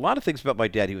 there were a lot of things about my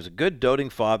dad. He was a good, doting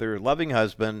father, loving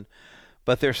husband,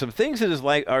 but there's some things in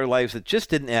our lives that just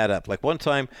didn't add up. Like one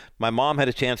time, my mom had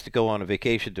a chance to go on a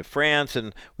vacation to France,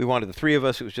 and we wanted the three of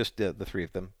us. It was just the three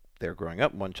of them. They're growing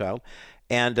up, one child.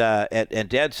 And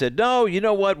Dad said, no, you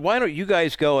know what? Why don't you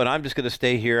guys go, and I'm just going to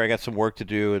stay here. I got some work to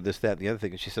do, and this, that, and the other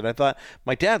thing. And she said, I thought,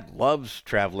 my dad loves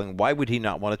traveling. Why would he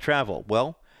not want to travel?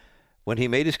 Well, when he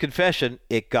made his confession,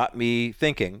 it got me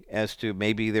thinking as to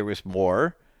maybe there was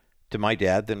more to my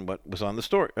dad than what was on the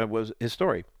story. Was his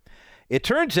story. It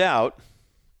turns out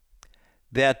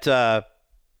that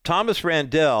Thomas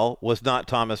Randell was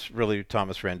not really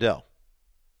Thomas Randell.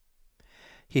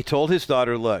 He told his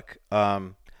daughter, look,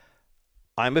 I'm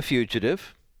a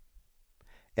fugitive.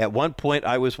 At one point,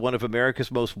 I was one of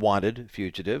America's most wanted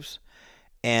fugitives,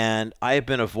 and I have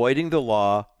been avoiding the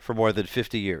law for more than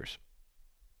 50 years.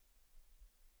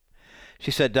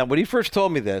 She said, now, when he first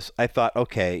told me this, I thought,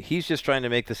 okay, he's just trying to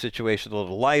make the situation a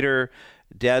little lighter.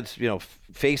 Dad's,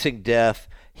 facing death.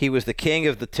 He was the king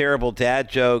of the terrible dad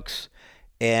jokes,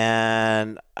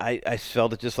 and I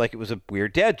felt it just like it was a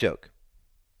weird dad joke.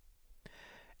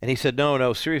 And he said,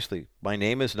 no, seriously, my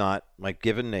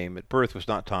given name at birth was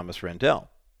not Thomas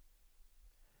Randell.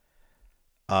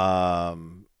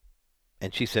 And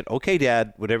she said, okay,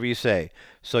 Dad, whatever you say.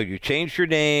 So you changed your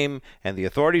name and the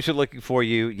authorities are looking for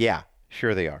you. Yeah,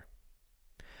 sure they are.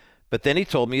 But then he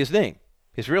told me his name,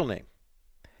 his real name.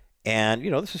 And,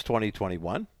 this is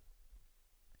 2021.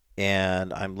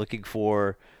 And I'm looking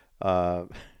for, I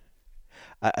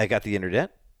got the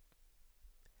internet.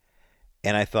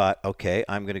 And I thought, okay,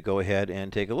 I'm going to go ahead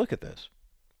and take a look at this.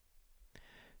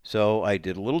 So I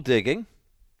did a little digging,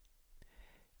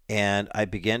 and I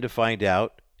began to find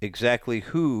out exactly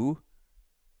who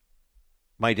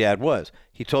my dad was.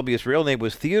 He told me his real name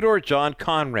was Theodore John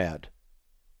Conrad.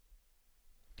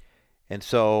 And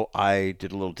so I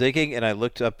did a little digging, and I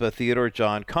looked up Theodore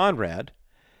John Conrad,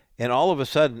 and all of a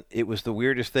sudden, it was the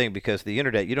weirdest thing because the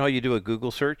internet, you know how you do a Google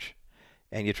search?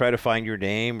 And you try to find your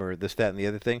name or this, that, and the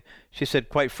other thing. She said,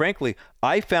 quite frankly,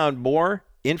 I found more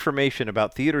information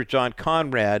about Theodore John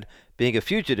Conrad being a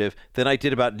fugitive than I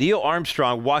did about Neil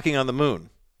Armstrong walking on the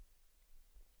moon.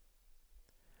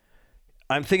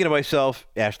 I'm thinking to myself,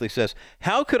 Ashley says,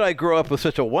 how could I grow up with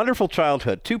such a wonderful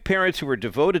childhood? Two parents who were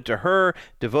devoted to her,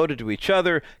 devoted to each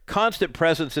other, constant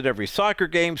presence at every soccer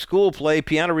game, school play,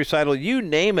 piano recital, you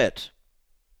name it.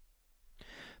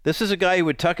 This is a guy who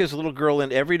would tuck his little girl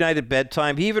in every night at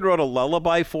bedtime. He even wrote a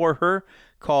lullaby for her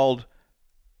called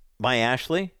My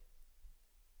Ashley.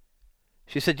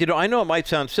 She said, I know it might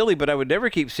sound silly, but I would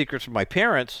never keep secrets from my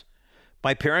parents.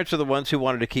 My parents are the ones who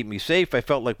wanted to keep me safe. I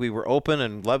felt like we were open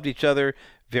and loved each other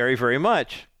very, very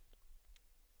much.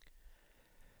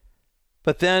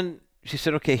 But then she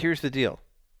said, okay, here's the deal.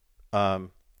 The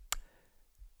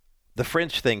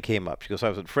French thing came up. She goes, I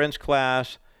was in French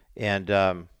class,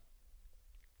 and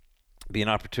be an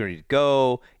opportunity to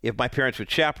go. If my parents would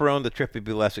chaperone, the trip would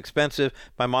be less expensive.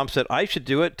 My mom said, I should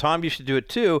do it. Tom, you should do it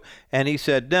too. And he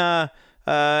said, nah,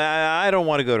 I don't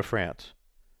want to go to France.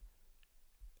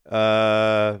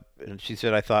 And she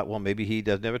said, I thought, well, maybe he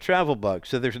doesn't have a travel bug.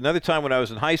 So there's another time when I was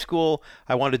in high school,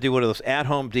 I wanted to do one of those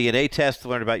at-home DNA tests to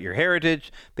learn about your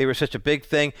heritage. They were such a big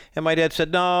thing. And my dad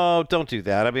said, no, don't do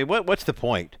that. I mean, what's the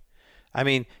point? I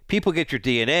mean, people get your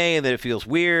DNA and then it feels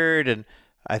weird. And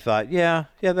I thought, yeah,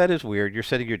 that is weird. You're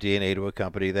sending your DNA to a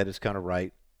company. That is kind of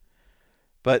right.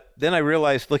 But then I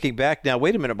realized, looking back now,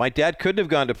 wait a minute, my dad couldn't have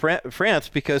gone to France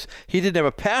because he didn't have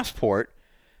a passport,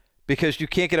 because you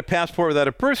can't get a passport without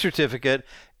a birth certificate,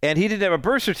 and he didn't have a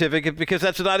birth certificate because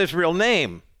that's not his real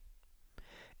name.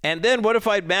 And then what if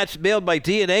I'd mailed my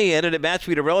DNA in and it matched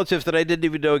me to relatives that I didn't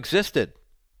even know existed?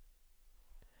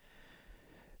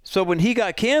 So when he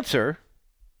got cancer,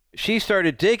 she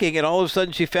started digging, and all of a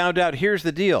sudden she found out, here's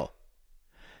the deal.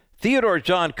 Theodore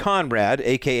John Conrad,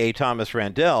 a.k.a. Thomas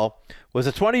Randell, was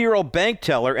a 20-year-old bank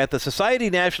teller at the Society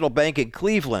National Bank in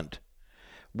Cleveland.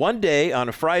 One day, on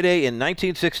a Friday in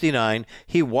 1969,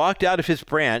 he walked out of his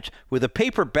branch with a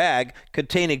paper bag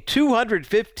containing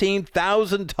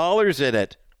 $215,000 in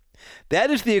it. That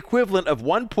is the equivalent of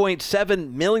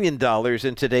 $1.7 million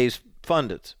in today's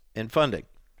funding.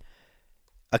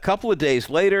 A couple of days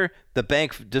later, the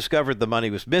bank discovered the money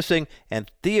was missing, and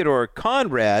Theodore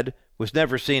Conrad was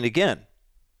never seen again.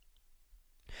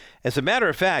 As a matter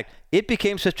of fact, it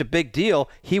became such a big deal,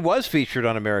 he was featured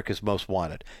on America's Most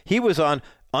Wanted. He was on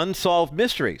Unsolved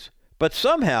Mysteries. But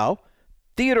somehow,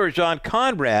 Theodore John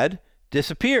Conrad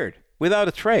disappeared without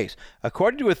a trace.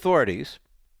 According to authorities,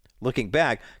 looking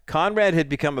back, Conrad had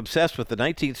become obsessed with the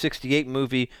 1968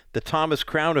 movie The Thomas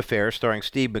Crown Affair, starring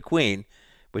Steve McQueen,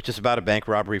 which is about a bank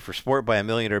robbery for sport by a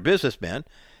millionaire businessman.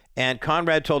 And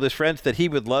Conrad told his friends that he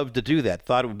would love to do that,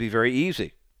 thought it would be very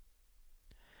easy.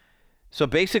 So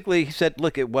basically, he said,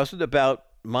 look, it wasn't about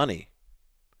money.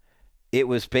 It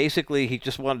was basically, he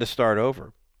just wanted to start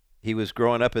over. He was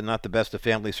growing up in not the best of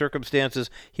family circumstances.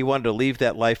 He wanted to leave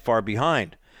that life far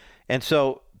behind. And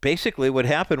so basically what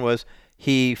happened was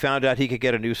he found out he could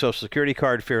get a new Social Security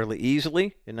card fairly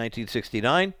easily in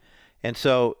 1969. And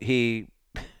so he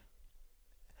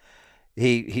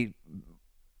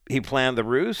planned the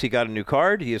ruse. He got a new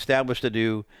card. He established a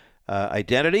new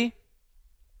identity.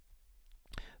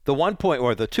 The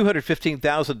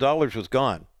 $215,000 was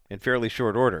gone in fairly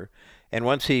short order. And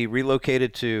once he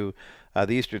relocated to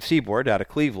the Eastern Seaboard out of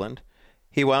Cleveland,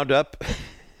 he wound up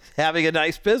having a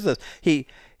nice business. He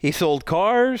sold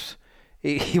cars.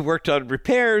 He worked on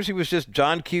repairs. He was just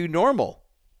John Q. normal.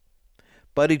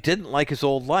 But he didn't like his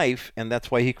old life, and that's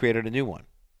why he created a new one.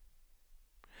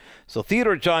 So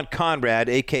Theodore John Conrad,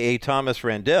 a.k.a. Thomas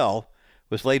Randell,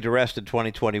 was laid to rest in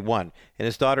 2021, and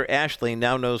his daughter Ashley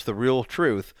now knows the real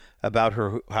truth about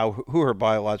who her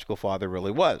biological father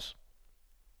really was.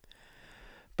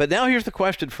 But now here's the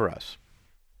question for us.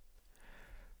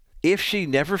 If she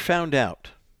never found out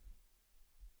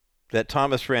that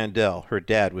Thomas Randell, her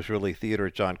dad, was really Theodore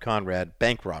John Conrad,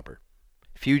 bank robber,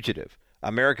 fugitive,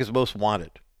 America's Most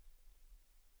Wanted,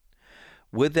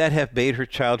 would that have made her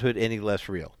childhood any less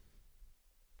real?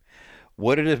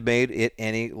 Would it have made it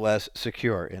any less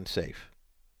secure and safe?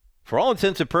 For all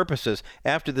intents and purposes,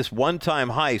 after this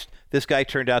one-time heist, this guy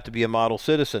turned out to be a model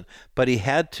citizen, but he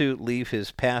had to leave his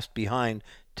past behind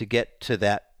to get to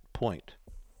that point.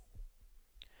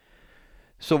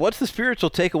 So what's the spiritual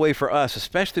takeaway for us,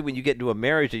 especially when you get into a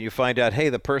marriage and you find out, hey,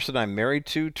 the person I'm married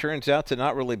to turns out to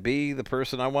not really be the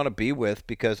person I want to be with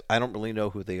because I don't really know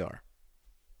who they are?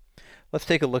 Let's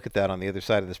take a look at that on the other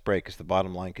side of this break as the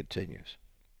bottom line continues.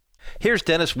 Here's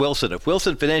Dennis Wilson of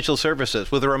Wilson Financial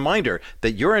Services with a reminder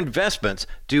that your investments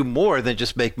do more than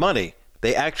just make money.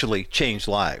 They actually change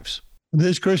lives.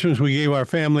 This Christmas, we gave our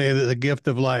family the gift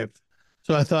of life.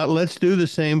 So I thought, let's do the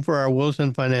same for our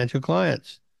Wilson Financial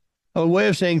clients. A way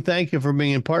of saying thank you for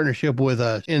being in partnership with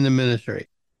us in the ministry.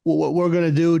 What we're going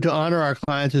to do to honor our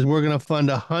clients is we're going to fund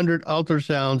 100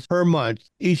 ultrasounds per month,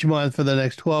 each month for the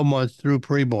next 12 months through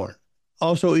preborn.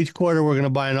 Also, each quarter, we're going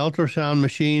to buy an ultrasound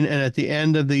machine, and at the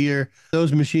end of the year,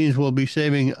 those machines will be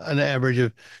saving an average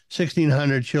of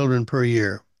 1,600 children per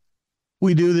year.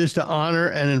 We do this to honor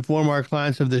and inform our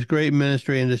clients of this great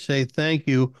ministry and to say thank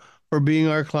you for being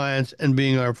our clients and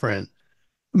being our friends.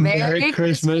 Merry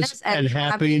Christmas and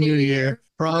Happy New Year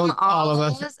from all of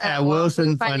us at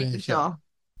Wilson Financial.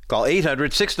 Call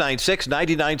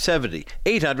 800-696-9970,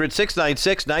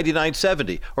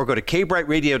 800-696-9970, or go to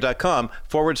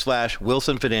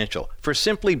kbrightradio.com/Wilson Financial for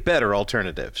simply better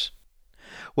alternatives.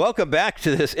 Welcome back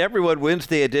to this Everyone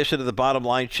Wednesday edition of the Bottom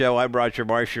Line Show. I'm Roger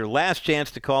Marsh. Your last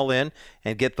chance to call in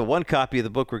and get the one copy of the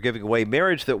book we're giving away,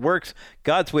 Marriage That Works,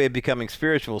 God's Way of Becoming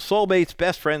Spiritual Soulmates,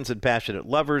 Best Friends and Passionate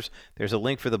Lovers. There's a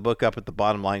link for the book up at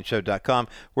thebottomlineshow.com.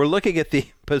 We're looking at the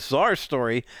bizarre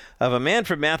story of a man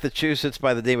from Massachusetts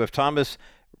by the name of Thomas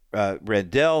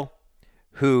Randell,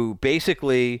 who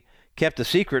basically kept a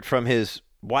secret from his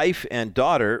wife and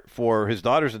daughter for his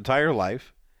daughter's entire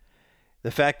life. The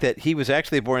fact that he was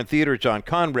actually born Theodore John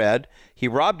Conrad. He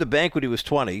robbed a bank when he was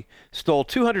 20, stole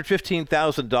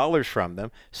 $215,000 from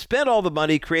them, spent all the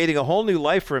money creating a whole new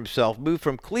life for himself, moved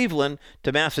from Cleveland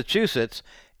to Massachusetts,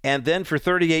 and then for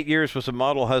 38 years was a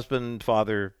model husband,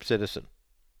 father, citizen.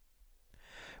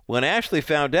 When Ashley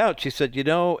found out, she said,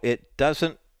 it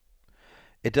doesn't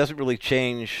really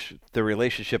change the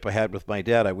relationship I had with my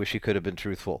dad. I wish he could have been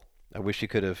truthful. I wish he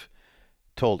could have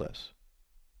told us.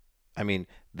 I mean,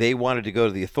 they wanted to go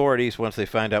to the authorities once they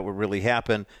found out what really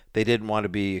happened. They didn't want to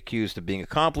be accused of being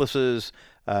accomplices.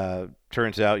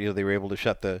 Turns out, they were able to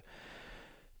shut the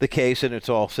case, and it's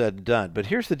all said and done. But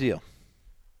here's the deal.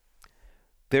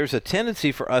 There's a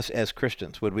tendency for us as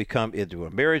Christians when we come into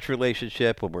a marriage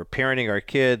relationship, when we're parenting our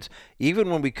kids, even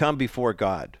when we come before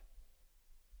God,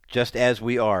 just as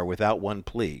we are without one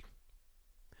plea,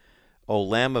 O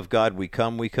Lamb of God, we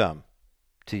come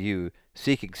to you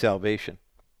seeking salvation.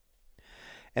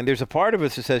 And there's a part of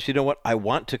us that says, you know what, I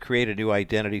want to create a new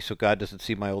identity so God doesn't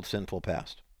see my old sinful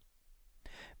past.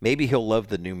 Maybe he'll love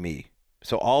the new me.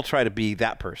 So I'll try to be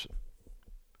that person.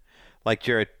 Like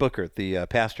Jared Booker, the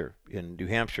pastor in New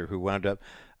Hampshire, who wound up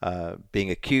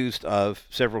being accused of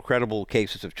several credible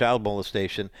cases of child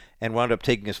molestation and wound up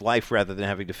taking his life rather than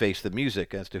having to face the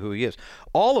music as to who he is.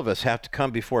 All of us have to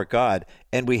come before God,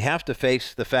 and we have to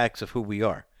face the facts of who we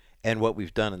are and what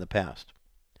we've done in the past.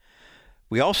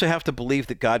 We also have to believe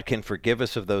that God can forgive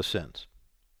us of those sins.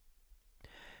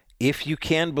 If you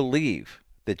can believe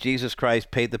that Jesus Christ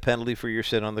paid the penalty for your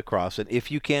sin on the cross, and if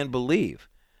you can believe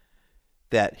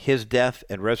that his death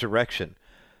and resurrection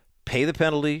pay the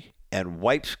penalty and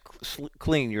wipes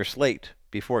clean your slate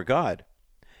before God,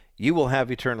 you will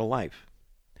have eternal life.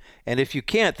 And if you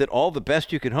can't, then all the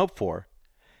best you can hope for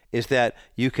is that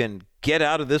you can get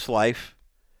out of this life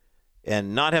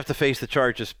and not have to face the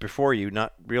charges before you,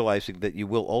 not realizing that you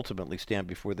will ultimately stand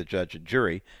before the judge and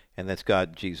jury, and that's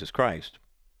God, Jesus Christ.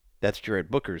 That's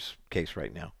Jared Booker's case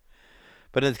right now.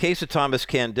 But in the case of Thomas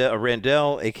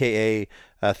Randell,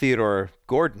 a.k.a. Theodore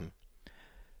Gordon,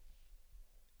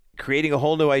 creating a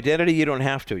whole new identity, you don't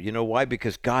have to. You know why?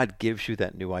 Because God gives you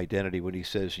that new identity when he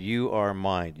says, you are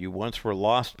mine. You once were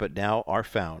lost, but now are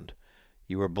found.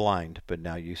 You were blind, but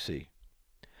now you see.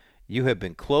 You have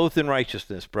been clothed in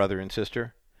righteousness, brother and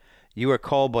sister. You are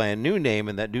called by a new name,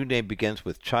 and that new name begins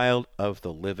with child of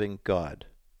the living God.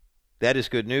 That is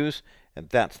good news, and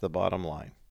that's the bottom line.